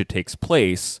period in which it takes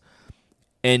place.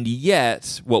 And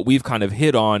yet what we've kind of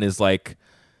hit on is like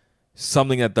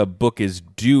something that the book is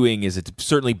doing is it's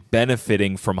certainly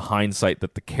benefiting from hindsight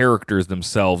that the characters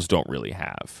themselves don't really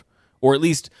have. Or at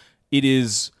least it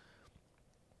is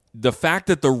the fact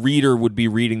that the reader would be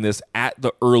reading this at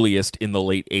the earliest in the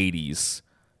late 80s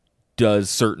does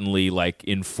certainly like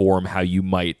inform how you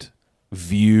might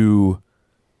view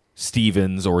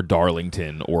Stevens or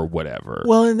Darlington or whatever.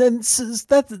 Well, and then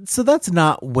so that's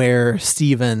not where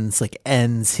Stevens like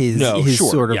ends his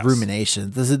sort of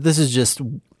rumination. This is just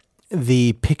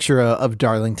the picture of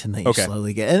Darlington that you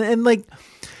slowly get, and like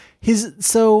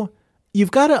so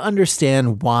you've got to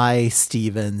understand why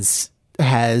Stevens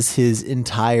has his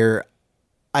entire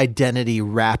identity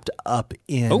wrapped up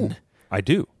in. Oh, I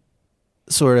do.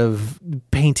 sort of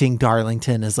painting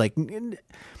Darlington as like,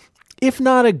 if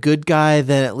not a good guy,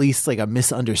 then at least like a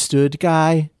misunderstood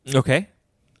guy. Okay.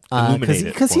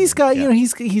 Because he's got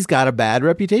he's got a bad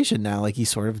reputation now. Like he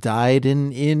sort of died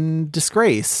in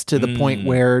disgrace to the point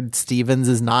where Stevens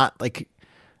is not like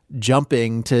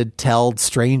jumping to tell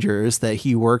strangers that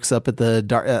he works up at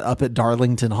at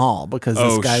Darlington Hall because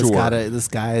this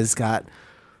guy's got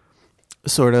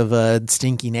sort of a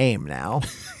stinky name now.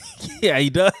 Yeah, he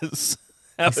does.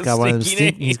 He's got one of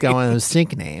those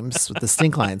stink names with the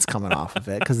stink lines coming off of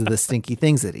it because of the stinky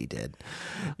things that he did.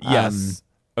 Yes.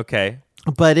 Okay.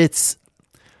 But it's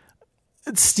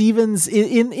Stevens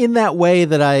in that way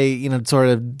that I sort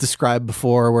of described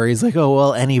before, where he's like, oh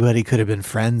well, anybody could have been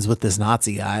friends with this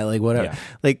Nazi guy, like whatever. Yeah.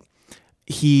 Like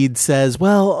he says,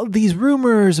 well, these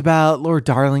rumors about Lord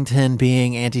Darlington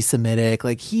being anti-Semitic,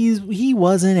 like he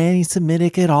wasn't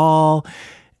anti-Semitic at all.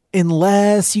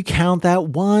 Unless you count that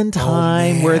one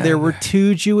time where there were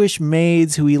 2 Jewish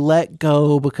maids who he let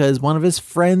go because one of his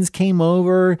friends came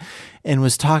over and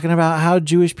was talking about how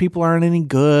Jewish people aren't any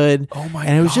good. Oh my God.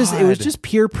 And it was just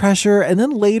peer pressure. And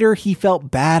then later he felt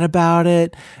bad about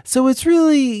it. So it's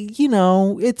really,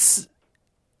 he's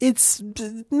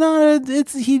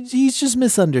just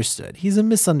misunderstood. He's a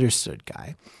misunderstood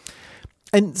guy.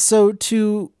 And so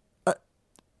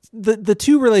the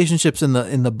 2 relationships in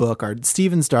the book are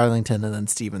Stevens Darlington and then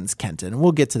Stevens Kenton. And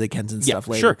we'll get to the Kenton stuff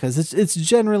later because it's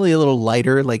generally a little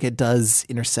lighter. Like it does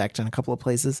intersect in a couple of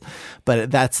places, but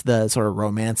that's the sort of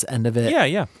romance end of it.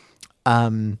 Yeah.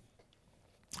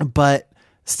 But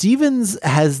Stevens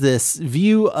has this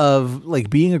view of like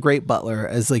being a great butler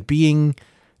as like being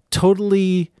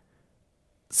totally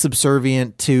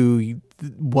subservient to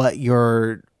what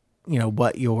your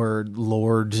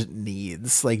lord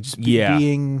needs, like just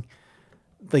being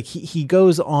like he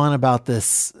goes on about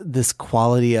this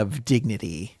quality of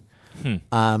dignity,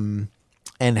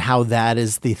 and how that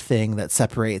is the thing that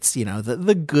separates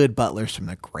the good butlers from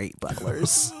the great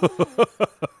butlers.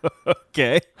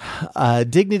 Okay.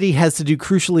 Dignity has to do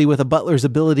crucially with a butler's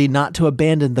ability not to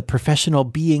abandon the professional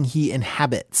being he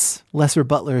inhabits. Lesser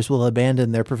butlers will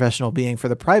abandon their professional being for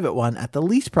the private one at the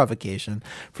least provocation.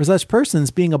 For such persons,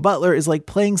 being a butler is like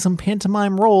playing some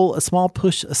pantomime role, a small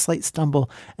push, a slight stumble,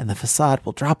 and the facade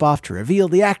will drop off to reveal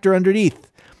the actor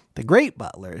underneath. The great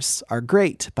butlers are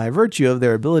great by virtue of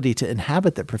their ability to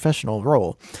inhabit their professional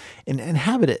role and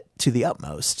inhabit it to the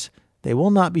utmost. They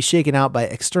will not be shaken out by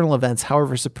external events,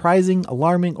 however surprising,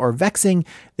 alarming, or vexing.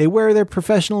 They wear their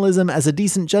professionalism as a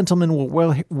decent gentleman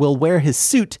will wear his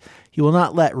suit. He will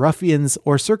not let ruffians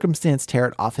or circumstance tear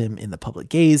it off him in the public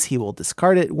gaze. He will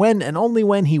discard it when and only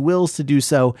when he wills to do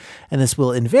so, and this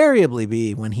will invariably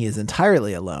be when he is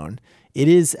entirely alone. It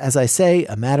is, as I say,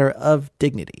 a matter of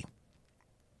dignity.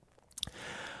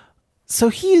 So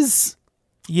he's...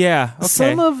 Yeah. Okay.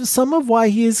 Some of why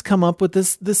he has come up with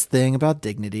this thing about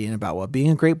dignity and about what being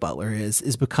a great butler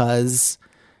is because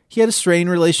he had a strained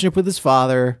relationship with his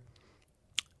father,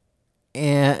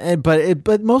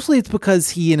 but mostly it's because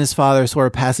he and his father sort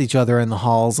of pass each other in the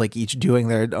halls, like each doing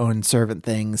their own servant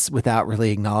things without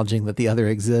really acknowledging that the other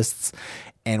exists.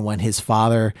 And when his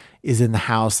father is in the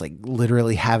house, like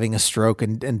literally having a stroke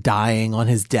and dying on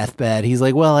his deathbed, he's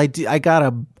like, "Well, I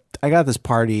got this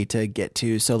party to get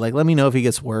to, so like let me know if he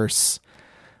gets worse,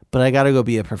 but I got to go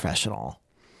be a professional."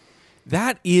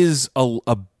 That is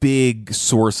a big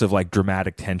source of like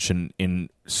dramatic tension in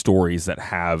stories that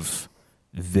have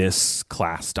this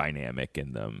class dynamic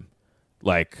in them.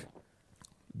 Like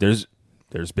there's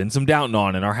been some Downton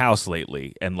on in our house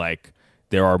lately, and like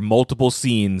there are multiple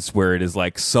scenes where it is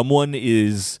like someone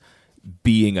is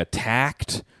being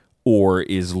attacked or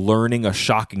is learning a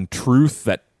shocking truth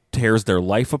that tears their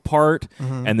life apart,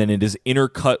 and then it is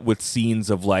intercut with scenes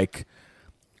of like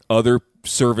other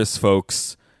service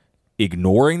folks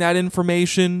ignoring that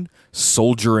information,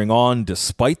 soldiering on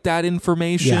despite that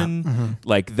information.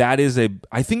 Like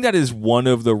I think that is one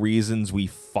of the reasons we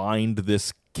find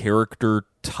this character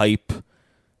type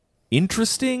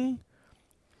interesting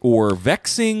or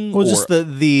vexing. Well, just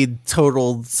the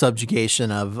total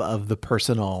subjugation of the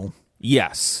personal.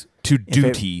 Yes. To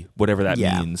duty, whatever that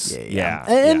means. Yeah.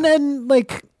 And then,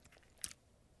 like,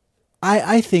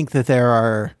 I think that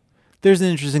there's an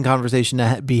interesting conversation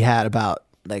to be had about,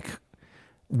 like,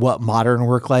 what modern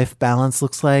work-life balance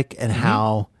looks like and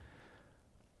how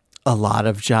a lot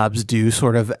of jobs do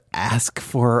sort of ask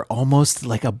for almost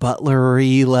like a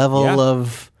butlery level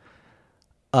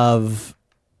of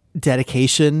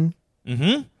dedication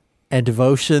and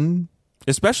devotion.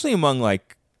 Especially among,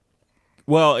 like,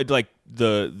 well,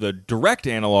 the direct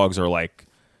analogs are like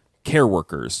care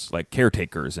workers, like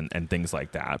caretakers and things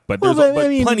like that. But there's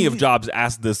plenty of jobs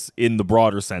asked this in the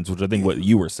broader sense, which I think what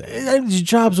you were saying.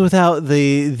 Jobs without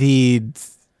the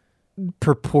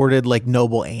purported like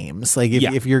noble aims. Like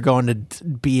if you're going to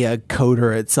be a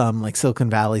coder at some like Silicon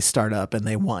Valley startup and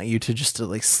they want you to just to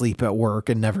like sleep at work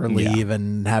and never leave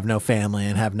and have no family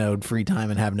and have no free time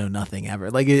and have no nothing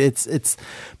ever. Like it's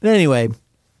but anyway.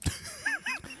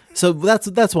 So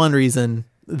that's one reason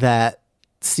that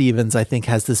Stevens, I think,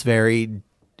 has this very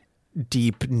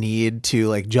deep need to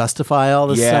like justify all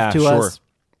this stuff to us.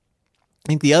 I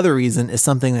think the other reason is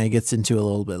something that he gets into a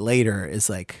little bit later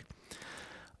is like,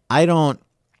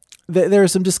 there are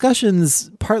some discussions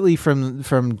partly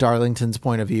from Darlington's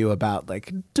point of view about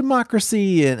like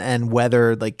democracy and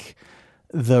whether like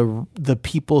the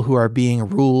people who are being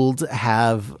ruled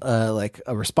have like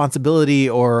a responsibility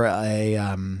or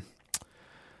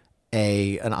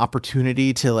an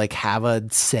opportunity to like have a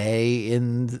say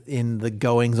in the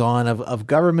goings on of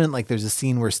government. Like there's a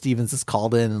scene where Stevens is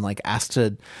called in and like asked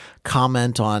to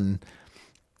comment on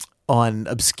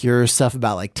obscure stuff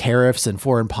about like tariffs and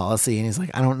foreign policy, and he's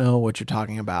like, I don't know what you're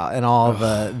talking about, and all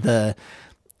the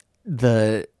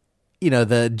the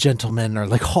gentlemen are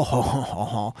like,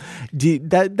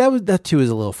 that too is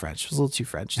a little French. It was a little too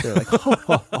French. They're like,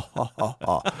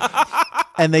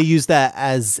 and they use that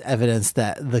as evidence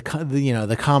that the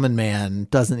common man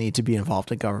doesn't need to be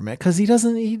involved in government because he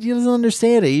doesn't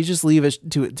understand it. You just leave it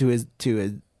to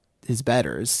his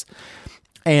betters.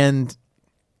 And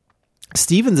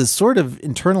Stevens has sort of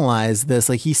internalized this.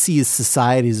 Like he sees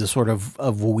society as a sort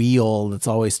of wheel that's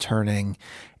always turning,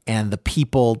 and the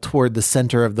people toward the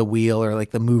center of the wheel are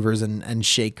like the movers and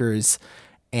shakers.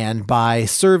 And by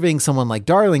serving someone like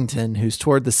Darlington, who's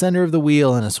toward the center of the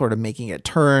wheel and is sort of making it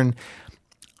turn,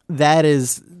 that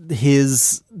is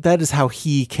how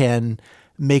he can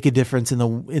make a difference in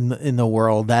the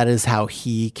world. That is how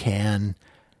he can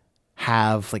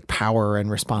have like power and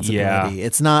responsibility. Yeah.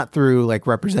 It's not through like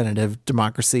representative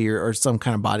democracy or some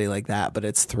kind of body like that, but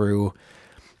it's through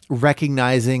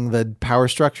recognizing the power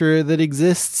structure that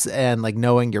exists and like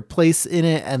knowing your place in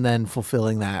it and then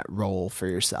fulfilling that role for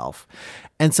yourself.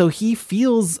 And so he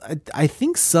feels, I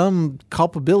think, some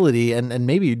culpability and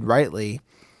maybe rightly,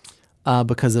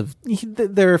 because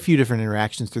there are a few different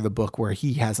interactions through the book where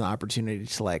he has an opportunity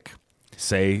to like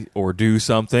say or do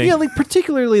something. Yeah, like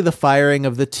particularly the firing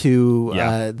of the two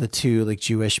like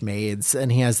Jewish maids,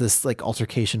 and he has this like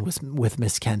altercation with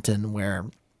Miss Kenton where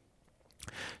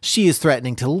she is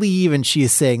threatening to leave and she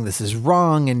is saying this is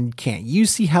wrong and can't you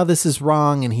see how this is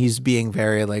wrong, and he's being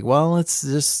very like, well, it's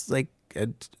just like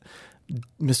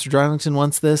Mr. Darlington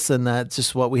wants this and that's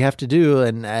just what we have to do,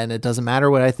 and it doesn't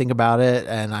matter what I think about it,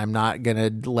 and I'm not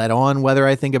gonna let on whether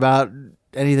I think about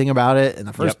anything about it in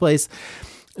the first place.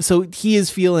 So he is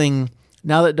feeling,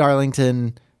 now that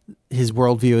Darlington, his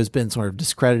worldview has been sort of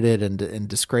discredited and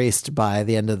disgraced by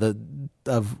the end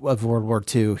of World War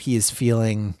II, he is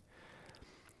feeling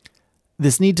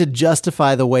this need to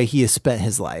justify the way he has spent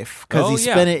his life, because he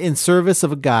spent it in service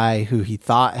of a guy who he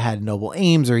thought had noble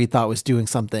aims or he thought was doing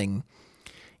something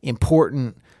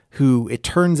important, who it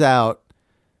turns out,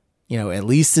 at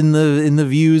least in the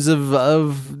views of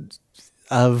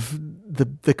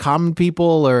the common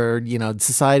people or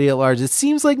society at large, it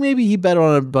seems like maybe he bet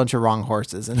on a bunch of wrong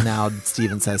horses, and now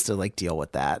Stevens has to like deal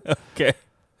with that. Okay,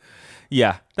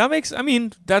 yeah,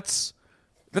 that's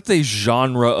a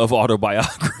genre of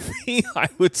autobiography. I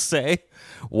would say,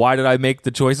 why did I make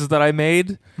the choices that I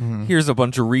made? Mm-hmm. Here's a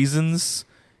bunch of reasons.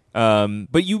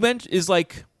 But you mentioned is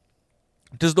like,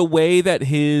 does the way that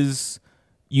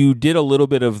you did a little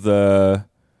bit of the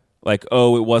like,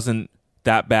 oh, it wasn't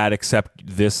that bad except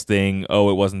this thing. Oh,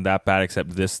 it wasn't that bad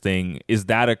except this thing. Is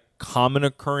that a common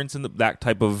occurrence in that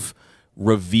type of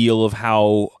reveal of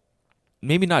how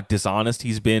maybe not dishonest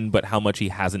he's been, but how much he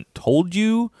hasn't told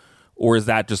you? Or is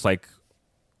that just like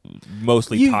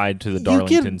mostly tied to the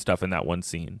Darlington stuff in that one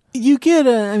scene? You get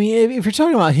if you're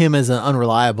talking about him as an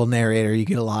unreliable narrator, you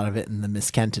get a lot of it in the Miss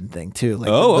Kenton thing too.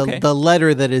 Like the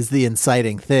letter that is the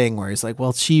inciting thing where he's like,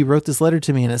 well, she wrote this letter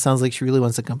to me and it sounds like she really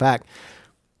wants to come back.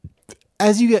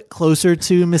 As you get closer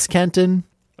to Miss Kenton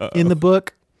in the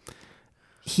book,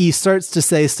 he starts to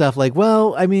say stuff like,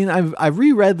 well, I've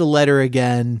reread the letter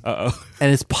again, and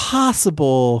it's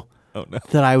possible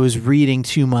that I was reading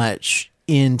too much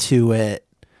into it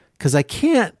because I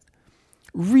can't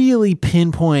really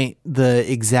pinpoint the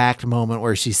exact moment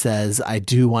where she says, I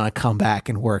do want to come back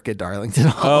and work at Darlington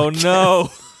Hall. Oh,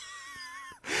 no.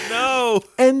 No.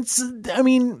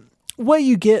 And what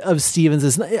you get of Stevens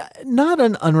is not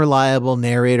an unreliable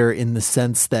narrator in the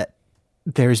sense that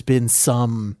there's been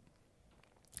some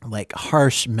like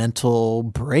harsh mental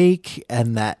break,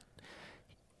 and that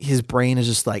his brain is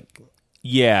just like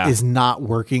is not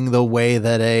working the way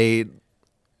that a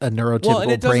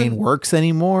neurotypical brain works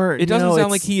anymore. It doesn't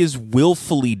sound like he is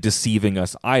willfully deceiving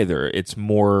us either. It's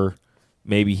more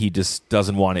maybe he just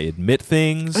doesn't want to admit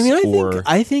things. I mean,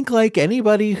 I think like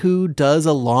anybody who does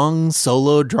a long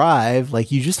solo drive,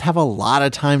 like you just have a lot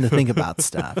of time to think about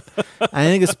stuff. I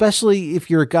think especially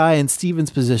if you're a guy in Steven's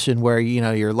position where, you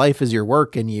know, your life is your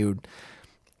work and you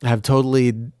have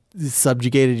totally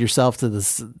subjugated yourself to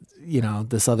this, you know,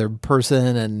 this other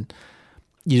person, and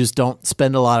you just don't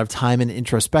spend a lot of time in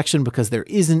introspection because there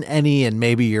isn't any, and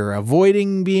maybe you're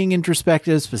avoiding being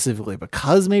introspective specifically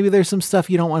because maybe there's some stuff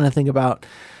you don't want to think about.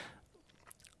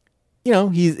 You know,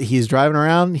 he's driving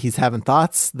around, he's having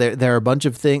thoughts. There are a bunch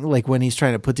of things, like when he's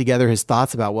trying to put together his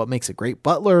thoughts about what makes a great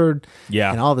butler,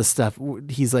 and all this stuff.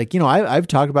 He's like, you know, I've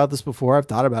talked about this before, I've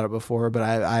thought about it before,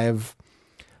 but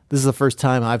this is the first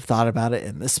time I've thought about it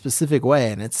in this specific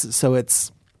way, and it's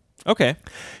okay.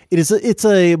 It's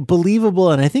a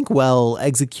believable and I think well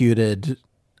executed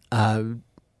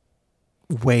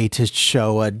way to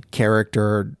show a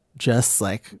character just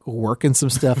like working some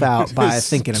stuff out by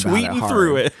thinking about it hard.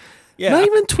 Through it. Yeah. Not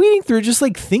even tweeting through, just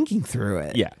like thinking through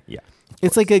it. Yeah.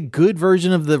 It's like a good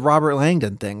version of the Robert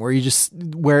Langdon thing where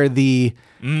where the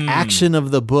action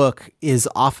of the book is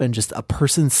often just a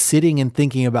person sitting and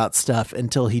thinking about stuff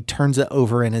until he turns it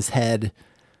over in his head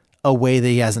a way that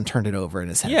he hasn't turned it over in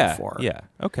his head before. Yeah.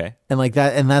 Okay. And like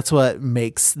that, and that's what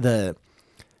makes the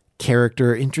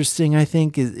character interesting, I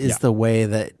think, is the way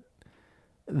that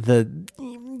the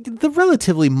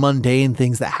relatively mundane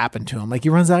things that happen to him. Like he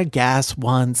runs out of gas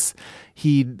once.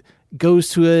 He goes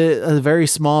to a very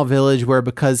small village where,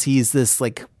 because he's this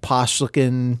like posh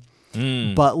looking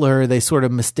butler, they sort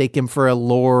of mistake him for a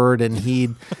lord, and he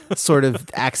sort of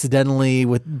accidentally,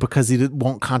 because he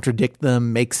won't contradict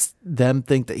them, makes them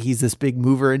think that he's this big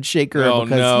mover and shaker. You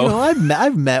know,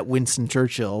 I've met Winston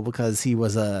Churchill because he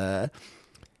was a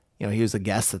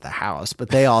guest at the house, but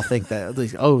they all think that,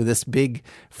 like, oh, this big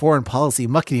foreign policy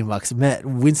muckety mucks met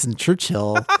Winston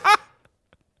Churchill.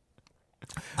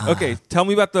 Okay, tell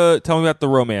me about the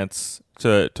romance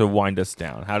to wind us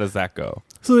down. How does that go?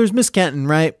 So there's Miss Kenton,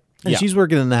 right? And she's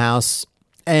working in the house,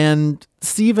 and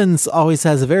Stevens always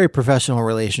has a very professional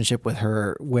relationship with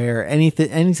her, where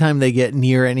anytime they get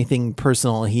near anything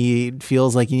personal, he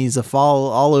feels like he needs to fall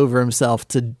all over himself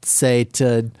to say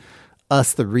to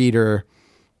us, the reader,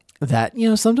 that, you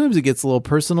know, sometimes it gets a little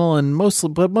personal, and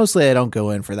mostly I don't go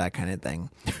in for that kind of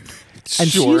thing. And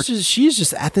she's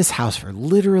just at this house for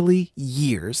literally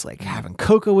years, like having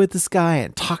cocoa with this guy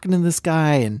and talking to this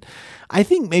guy. And I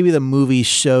think maybe the movie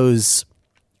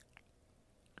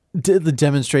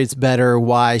demonstrates better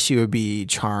why she would be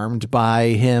charmed by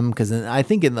him, because I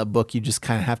think in the book you just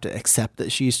kind of have to accept that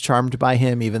she's charmed by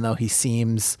him, even though he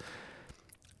seems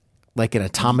like an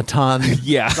automaton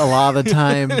a lot of the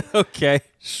time. Okay,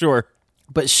 sure.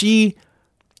 But she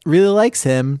really likes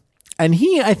him, and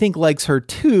he, I think, likes her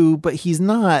too, but he's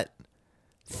not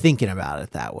thinking about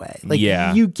it that way. Like,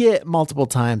 you get multiple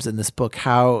times in this book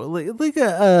how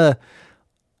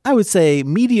I would say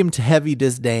medium to heavy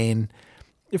disdain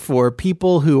for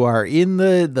people who are in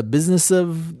the business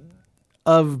of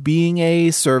being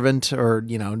a servant, or,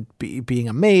 you know, being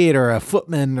a maid or a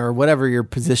footman or whatever your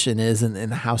position is in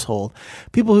the household.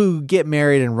 People who get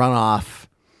married and run off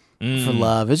for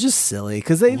love is just silly,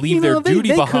 because they leave their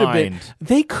duty behind.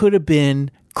 They could have been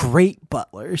great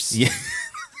butlers,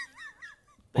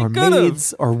 or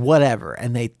maids or whatever,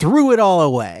 and they threw it all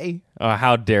away.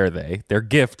 How dare they? Their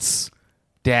gifts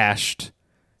dashed.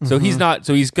 So he's not.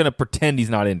 So he's going to pretend he's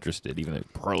not interested, even though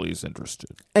Pearlie's interested.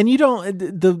 And you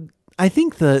don't. I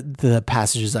think the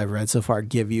passages I've read so far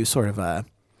give you sort of a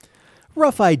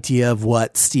rough idea of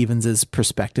what Stevens's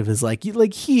perspective is like.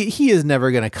 Like he is never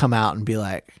going to come out and be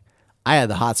like, "I had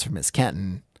the hots for Miss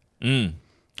Kenton.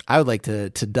 I would like to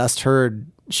dust her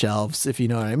shelves," if you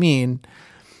know what I mean.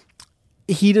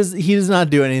 He does not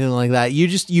do anything like that.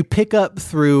 You pick up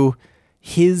through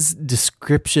his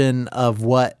description of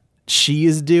what she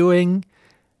is doing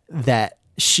that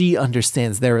she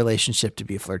understands their relationship to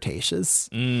be flirtatious.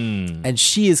 And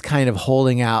she is kind of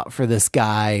holding out for this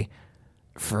guy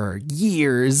for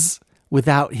years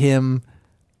without him.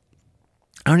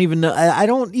 I don't even know. I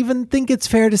don't even think it's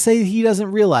fair to say he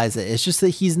doesn't realize it. It's just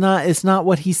that it's not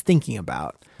what he's thinking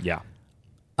about. Yeah.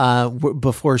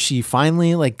 Before she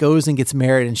finally like goes and gets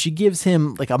married, and she gives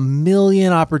him like a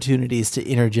million opportunities to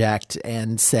interject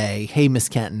and say, "Hey, Miss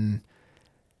Kenton,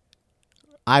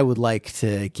 I would like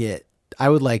to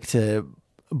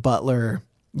butler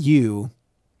you.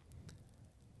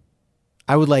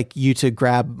 I would like you to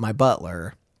grab my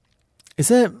butler. Is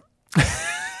that...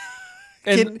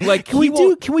 And can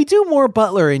we do more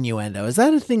butler innuendo? Is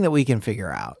that a thing that we can figure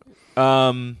out?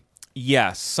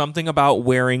 Yes, something about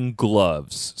wearing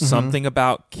gloves, something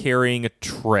about carrying a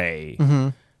tray.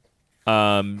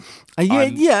 I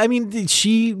mean,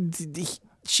 she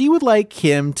would like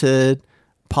him to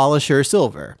polish her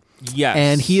silver. Yes,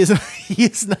 and he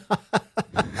is not.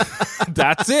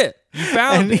 That's it. You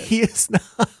found it. He is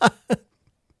not.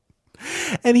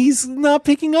 And he's not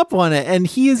picking up on it. And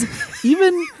he is,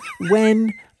 even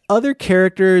when other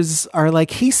characters are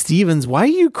like, hey, Stevens, why are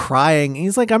you crying? And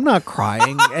he's like, I'm not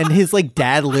crying. And his like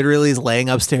dad literally is laying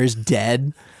upstairs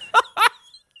dead.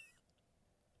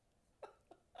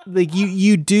 Like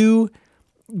you do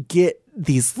get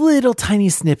these little tiny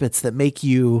snippets that make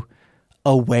you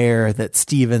aware that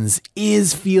Stevens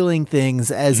is feeling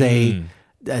things as a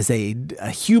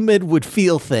human would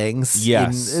feel things.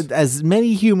 Yes. As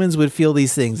many humans would feel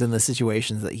these things in the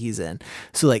situations that he's in.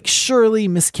 So like, surely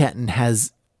Miss Kenton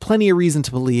has plenty of reason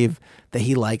to believe that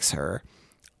he likes her.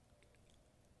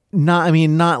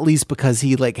 Not least because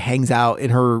he like hangs out in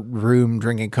her room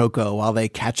drinking cocoa while they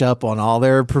catch up on all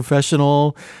their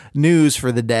professional news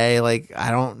for the day. Like,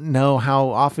 I don't know how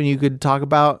often you could talk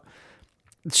about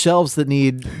shelves that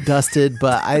need dusted,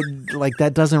 but I like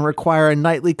that doesn't require a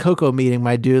nightly cocoa meeting,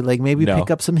 my dude. Like maybe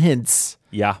pick up some hints.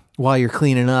 Yeah. While you're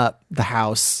cleaning up the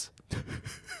house.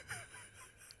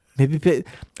 Maybe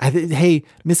hey,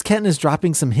 Miss Kenton is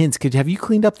dropping some hints. Have you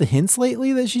cleaned up the hints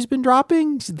lately that she's been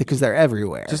dropping? Because they're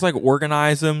everywhere. Just like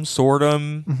organize them, sort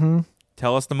them,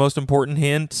 tell us the most important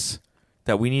hints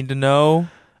that we need to know.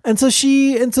 And so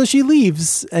she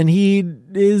leaves, and he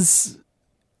is,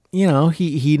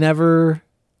 he never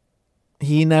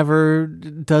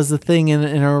does the thing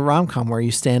in a rom-com where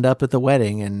you stand up at the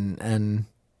wedding and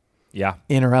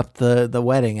interrupt the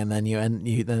wedding, and then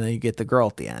you get the girl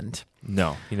at the end.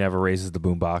 No, he never raises the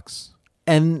boombox.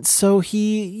 And so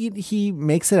he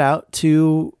makes it out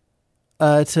to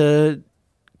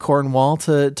Cornwall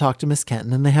to talk to Miss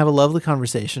Kenton, and they have a lovely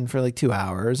conversation for like 2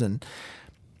 hours, and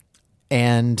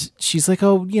she's like,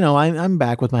 oh, I'm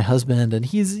back with my husband, and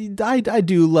I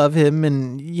do love him,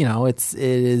 and it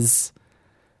is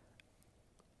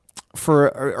for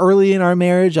early in our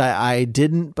marriage, I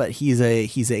didn't, but he's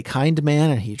a kind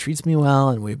man, and he treats me well,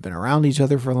 and we've been around each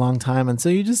other for a long time. And so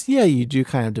you do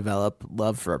kind of develop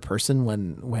love for a person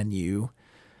when you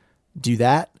do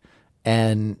that.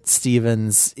 And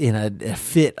Stevens, in a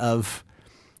fit of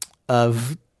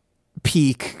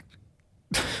pique,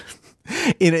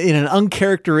 in an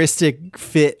uncharacteristic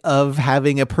fit of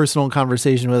having a personal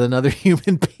conversation with another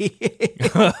human being.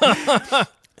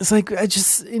 It's like,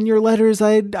 in your letters,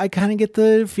 I kind of get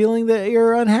the feeling that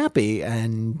you're unhappy.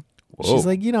 And she's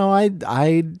like,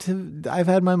 I've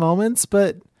had my moments,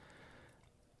 but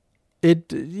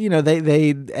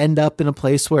they end up in a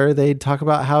place where they talk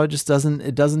about how it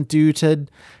doesn't do to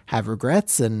have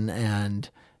regrets, and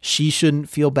she shouldn't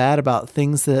feel bad about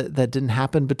things that didn't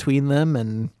happen between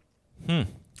them.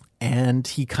 And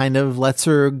he kind of lets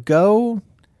her go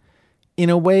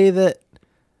in a way that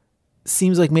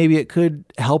seems like maybe it could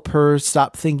help her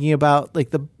stop thinking about like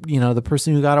the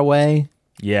person who got away.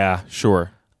 Yeah,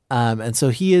 sure. And so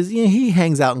he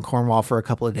hangs out in Cornwall for a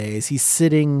couple of days. He's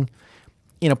sitting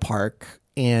in a park,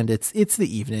 and it's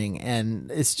the evening,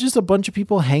 and it's just a bunch of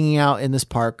people hanging out in this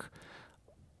park,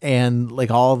 and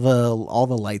like all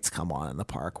the lights come on in the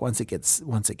park once it gets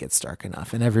dark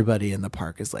enough, and everybody in the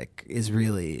park is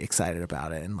really excited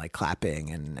about it and like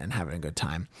clapping and having a good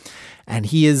time. And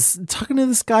he is talking to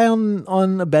this guy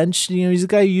on a bench. He's a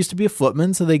guy who used to be a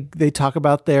footman, so they talk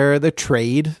about their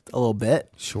trade a little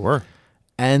bit. Sure.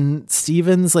 And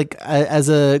Stevens, like as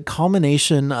a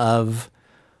culmination of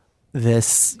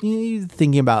this,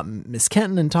 thinking about Miss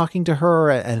Kenton and talking to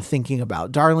her, and thinking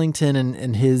about Darlington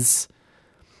and his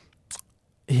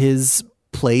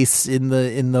place in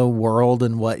the world,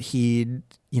 and what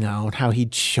how he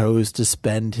chose to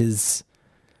spend his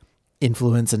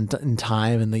influence and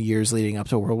time in the years leading up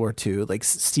to World War II. Like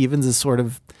Stevens is sort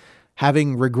of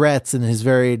having regrets in his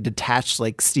very detached,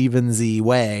 like Stevens-y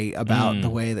way about the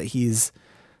way that he's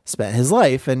spent his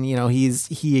life. And,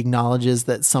 he acknowledges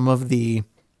that some of the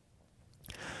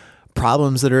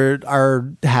problems that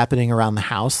are happening around the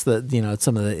house, that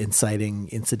some of the inciting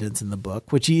incidents in the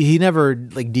book, which he never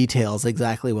like details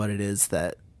exactly what it is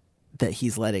that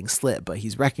he's letting slip, but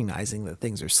he's recognizing that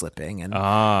things are slipping.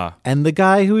 And the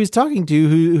guy who he's talking to,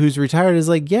 who's retired, is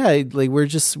like, yeah, like we're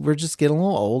just getting a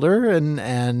little older,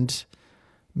 and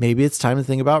maybe it's time to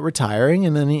think about retiring.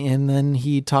 And then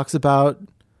he talks about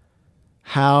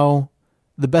how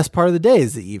the best part of the day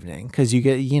is the evening, because you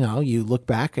get, you look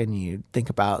back and you think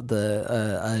about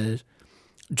a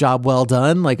job well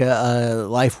done, like a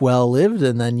life well lived,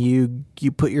 and then you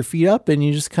put your feet up and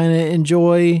you just kind of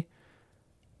enjoy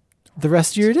the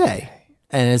rest of your day.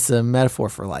 And it's a metaphor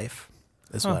for life,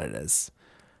 is what it is.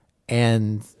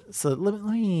 And so let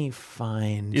me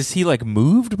find. Is he like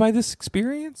moved by this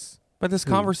experience, by this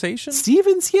conversation?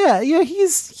 Stevens, yeah, he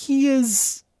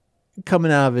is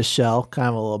coming out of his shell, kind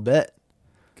of a little bit.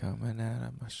 Coming out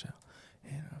of my shell.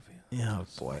 Oh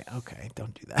boy. Okay,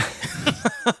 don't do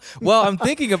that. Well, I'm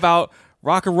thinking about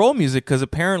rock and roll music because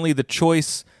apparently the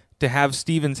choice to have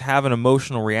Stevens have an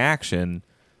emotional reaction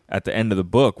at the end of the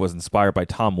book was inspired by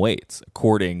Tom Waits,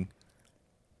 according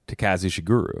to Kazuo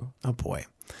Ishiguro. Oh boy.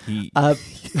 He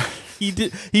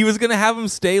was gonna have him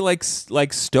stay like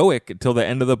stoic until the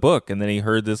end of the book, and then he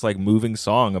heard this like moving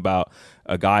song about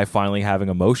a guy finally having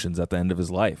emotions at the end of his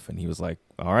life, and he was like,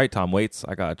 "All right, Tom Waits,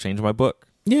 I gotta change my book."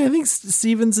 Yeah, I think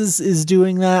Stevens is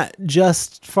doing that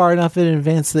just far enough in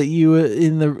advance that you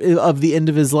of the end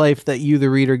of his life that you, the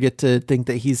reader, get to think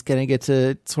that he's going to get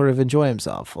to sort of enjoy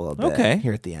himself a little bit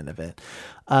here at the end of it.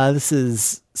 This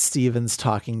is Stevens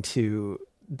talking to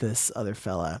this other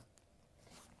fella.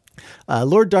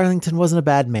 Lord Darlington wasn't a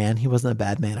bad man. He wasn't a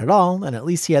bad man at all, and at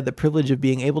least he had the privilege of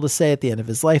being able to say at the end of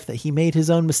his life that he made his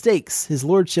own mistakes. His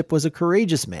lordship was a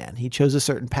courageous man. He chose a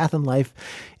certain path in life.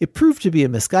 It proved to be a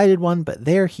misguided one, but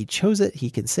there he chose it.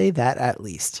 He can say that at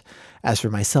least. As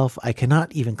for myself, I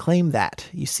cannot even claim that.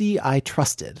 You see, I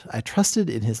trusted. I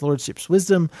trusted in his lordship's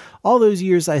wisdom. All those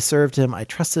years I served him, I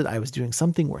trusted I was doing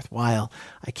something worthwhile.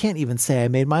 I can't even say I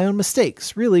made my own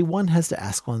mistakes. Really, one has to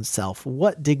ask oneself,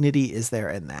 what dignity is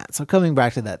there in that? So coming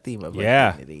back to that theme of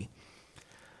dignity.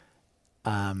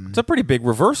 It's a pretty big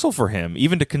reversal for him,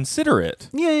 even to consider it.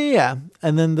 Yeah.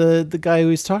 And then the guy who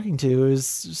he's talking to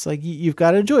is just like, you've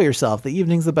got to enjoy yourself. The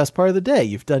evening's the best part of the day.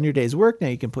 You've done your day's work. Now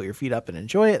you can put your feet up and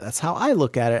enjoy it. That's how I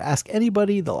look at it. Ask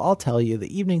anybody. They'll all tell you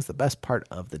the evening's the best part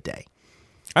of the day.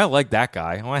 I like that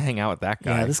guy. I want to hang out with that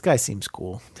guy. Yeah, this guy seems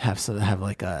cool. To have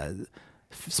like a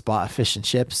spot of fish and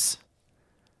chips.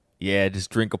 Yeah, just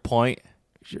drink a pint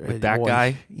with that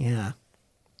guy. Yeah.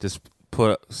 Just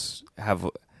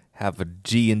have a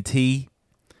G&T.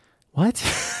 What?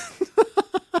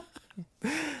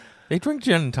 They drink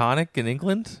gin and tonic in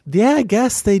England? Yeah, I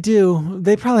guess they do.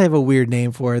 They probably have a weird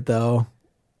name for it, though.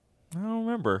 I don't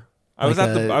remember. I was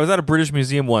at a British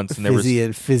museum once,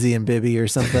 and Fizzy and Bibby or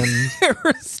something. There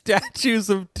were statues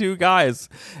of two guys.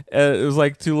 It was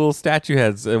like two little statue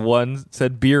heads, and one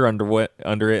said beer under it,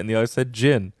 and the other said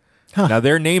gin. Huh. Now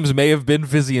their names may have been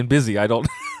Fizzy and Busy. I don't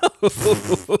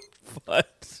know,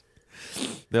 but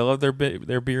they love their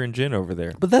beer and gin over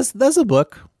there. But that's a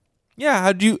book.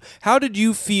 Yeah. How did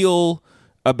you feel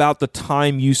about the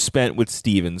time you spent with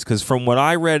Stevens? Because from what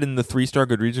I read in the 3-star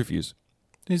Goodreads reviews,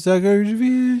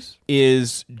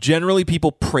 is generally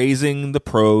people praising the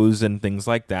prose and things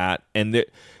like that, and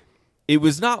it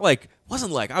wasn't like,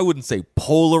 I wouldn't say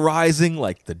polarizing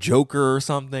like the Joker or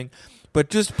something, but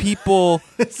just people.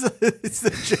 It's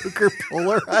the Joker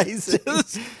polarizing.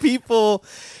 Just people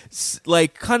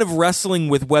like kind of wrestling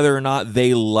with whether or not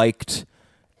they liked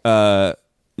the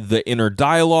inner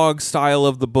dialogue style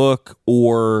of the book,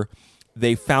 or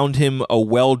they found him a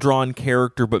well-drawn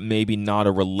character, but maybe not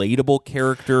a relatable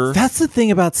character. That's the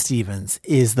thing about Stevens,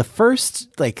 is the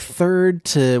first third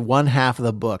to one half of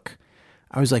the book,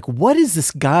 I was like, what is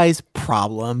this guy's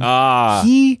problem?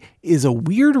 He is a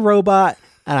weird robot,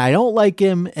 and I don't like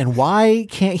him, and why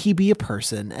can't he be a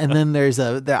person? And then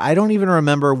I don't even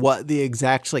remember what the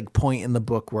exact point in the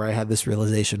book where I had this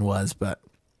realization was, but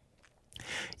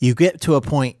you get to a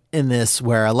point in this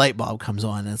where a light bulb comes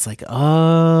on, and it's like,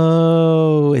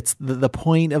 oh, it's the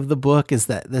point of the book is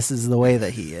that this is the way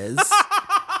that he is.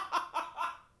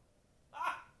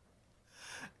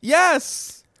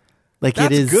 Yes. That's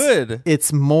it is good.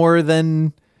 It's more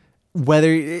than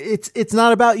whether it's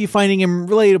not about you finding him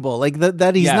relatable.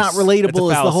 That he's not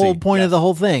relatable is the whole point of the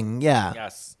whole thing. Yeah.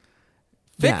 Yes.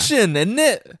 Fiction, isn't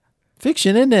it?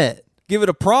 Fiction, isn't it? Give it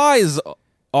a prize.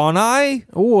 On I?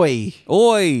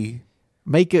 Oi.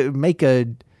 Make a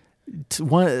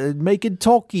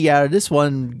talkie out of this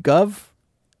one, Gov.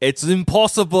 It's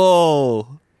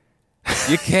impossible.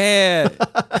 You can't.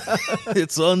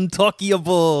 It's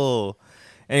untalkable.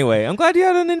 Anyway, I'm glad you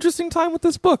had an interesting time with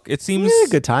this book. It seems a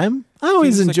good time. I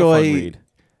always enjoy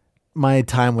my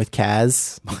time with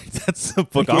Kaz. That's the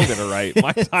book I'm gonna write.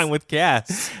 My time with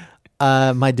Kaz.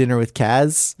 My dinner with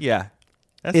Kaz. Yeah,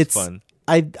 it's fun.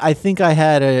 I think I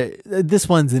had this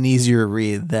one's an easier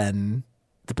read than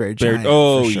The Buried Giant.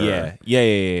 Oh, for sure.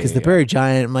 Yeah. Because The Buried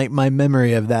Giant, my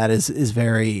memory of that is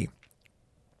very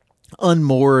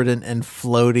unmoored and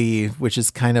floaty, which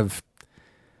is kind of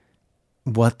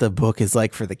what the book is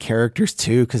like for the characters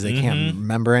too, because they can't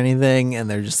remember anything and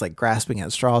they're just like grasping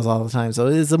at straws all the time. So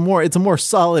it's a more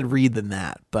solid read than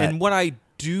that. But and what I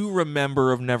do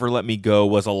remember of Never Let Me Go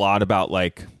was a lot about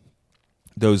like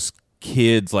those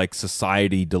kids, like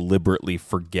society deliberately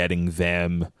forgetting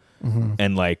them,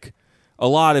 and like a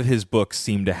lot of his books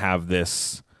seem to have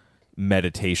this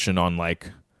meditation on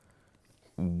like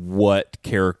what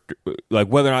character, like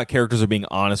whether or not characters are being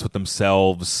honest with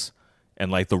themselves. And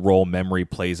like the role memory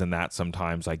plays in that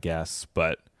sometimes, I guess,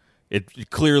 but it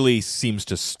clearly seems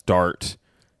to start,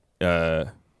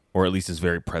 or at least is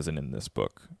very present in this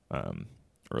book,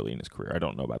 early in his career. I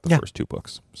don't know about the first two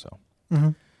books, so.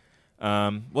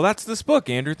 Well, that's this book,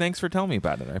 Andrew. Thanks for telling me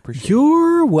about it. I appreciate it.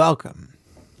 You're welcome.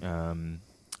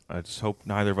 I just hope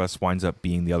neither of us winds up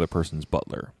being the other person's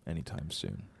butler anytime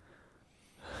soon.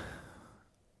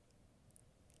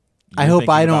 I hope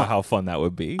I don't. How fun that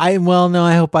would be. I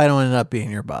hope I don't end up being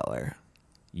your butler.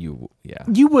 You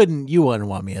wouldn't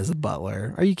want me as a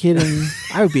butler. Are you kidding?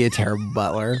 I would be a terrible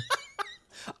butler.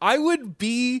 I would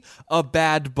be a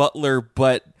bad butler,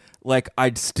 but like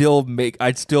I'd still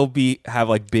have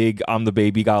like big I'm the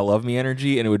baby gotta love me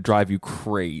energy, and it would drive you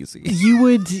crazy. You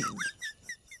would,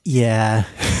 yeah.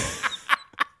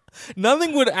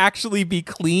 Nothing would actually be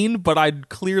clean, but I'd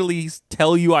clearly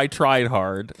tell you I tried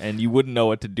hard, and you wouldn't know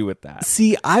what to do with that.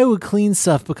 See, I would clean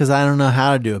stuff because I don't know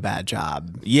how to do a bad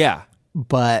job. Yeah.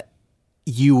 But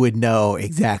you would know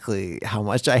exactly how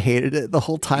much I hated it the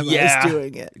whole time I was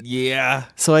doing it. Yeah.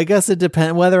 So I guess it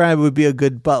depends. Whether I would be a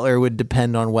good butler would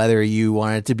depend on whether you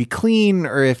wanted to be clean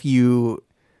or if you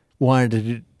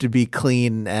wanted to be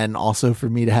clean and also for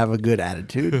me to have a good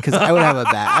attitude, because I would have a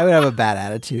bad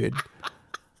attitude.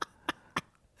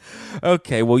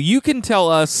 Okay, well, you can tell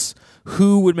us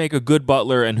who would make a good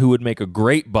butler and who would make a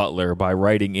great butler by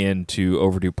writing in to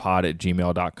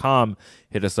overduepod@gmail.com.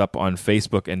 Hit us up on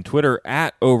Facebook and Twitter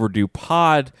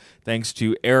 @overduepod. Thanks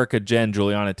to Erica, Jen,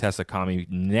 Juliana, Tessa, Kami,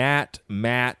 Nat,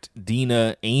 Matt,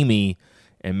 Dina, Amy,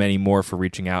 and many more for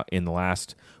reaching out in the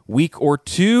last week or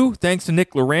two. Thanks to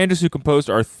Nick Larandis, who composed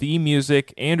our theme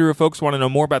music. Andrew, if folks want to know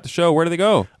more about the show, where do they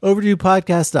go?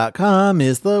 Overduepodcast.com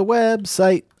is the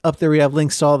website. Up there we have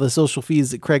links to all the social feeds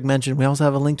that Craig mentioned. We also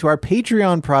have a link to our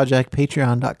Patreon project,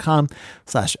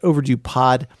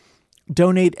 patreon.com/overduepod.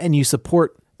 Donate and you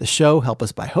support the show. Help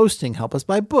us buy hosting, help us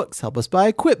buy books, help us buy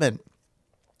equipment,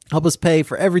 help us pay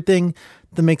for everything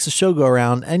that makes the show go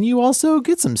around. And you also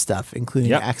get some stuff,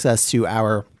 including access to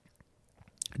our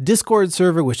Discord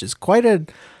server, which is quite a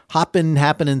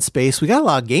happening space. We got a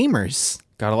lot of gamers.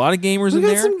 Got a lot of gamers in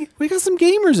there. We got some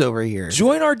gamers over here.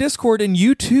 Join our Discord, and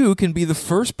you too can be the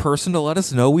first person to let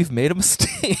us know we've made a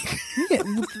mistake.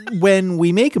 When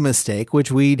we make a mistake,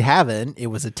 which we haven't, it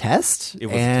was a test.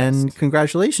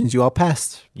 Congratulations, you all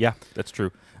passed. Yeah, that's true.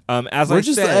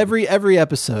 Every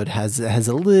episode has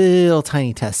a little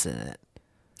tiny test in it.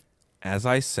 As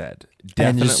I said,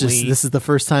 definitely. And this is the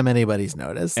first time anybody's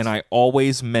noticed. And I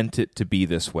always meant it to be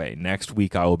this way. Next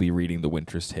week, I will be reading The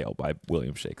Winter's Tale by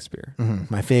William Shakespeare.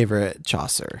 My favorite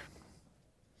Chaucer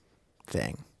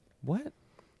thing. What?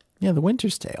 Yeah, The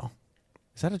Winter's Tale.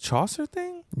 Is that a Chaucer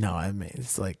thing? No, I mean,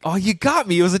 it's like... Oh, you got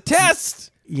me. It was a test.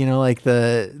 You know, like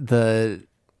the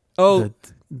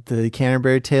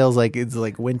Canterbury Tales, like it's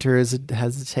like winter has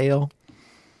a tail.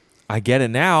 I get it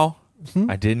now.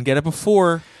 I didn't get it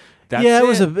before.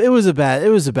 It was a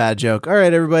bad joke. All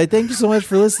right, everybody. Thank you so much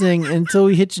for listening. Until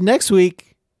we hit you next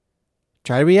week,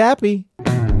 try to be happy.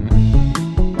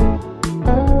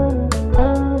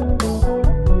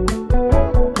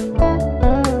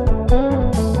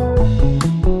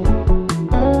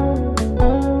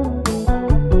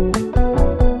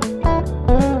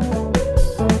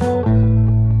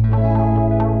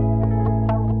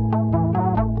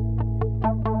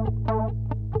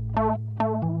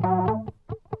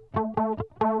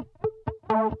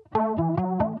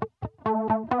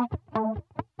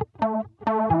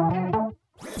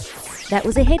 That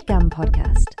was a HeadGum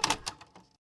podcast.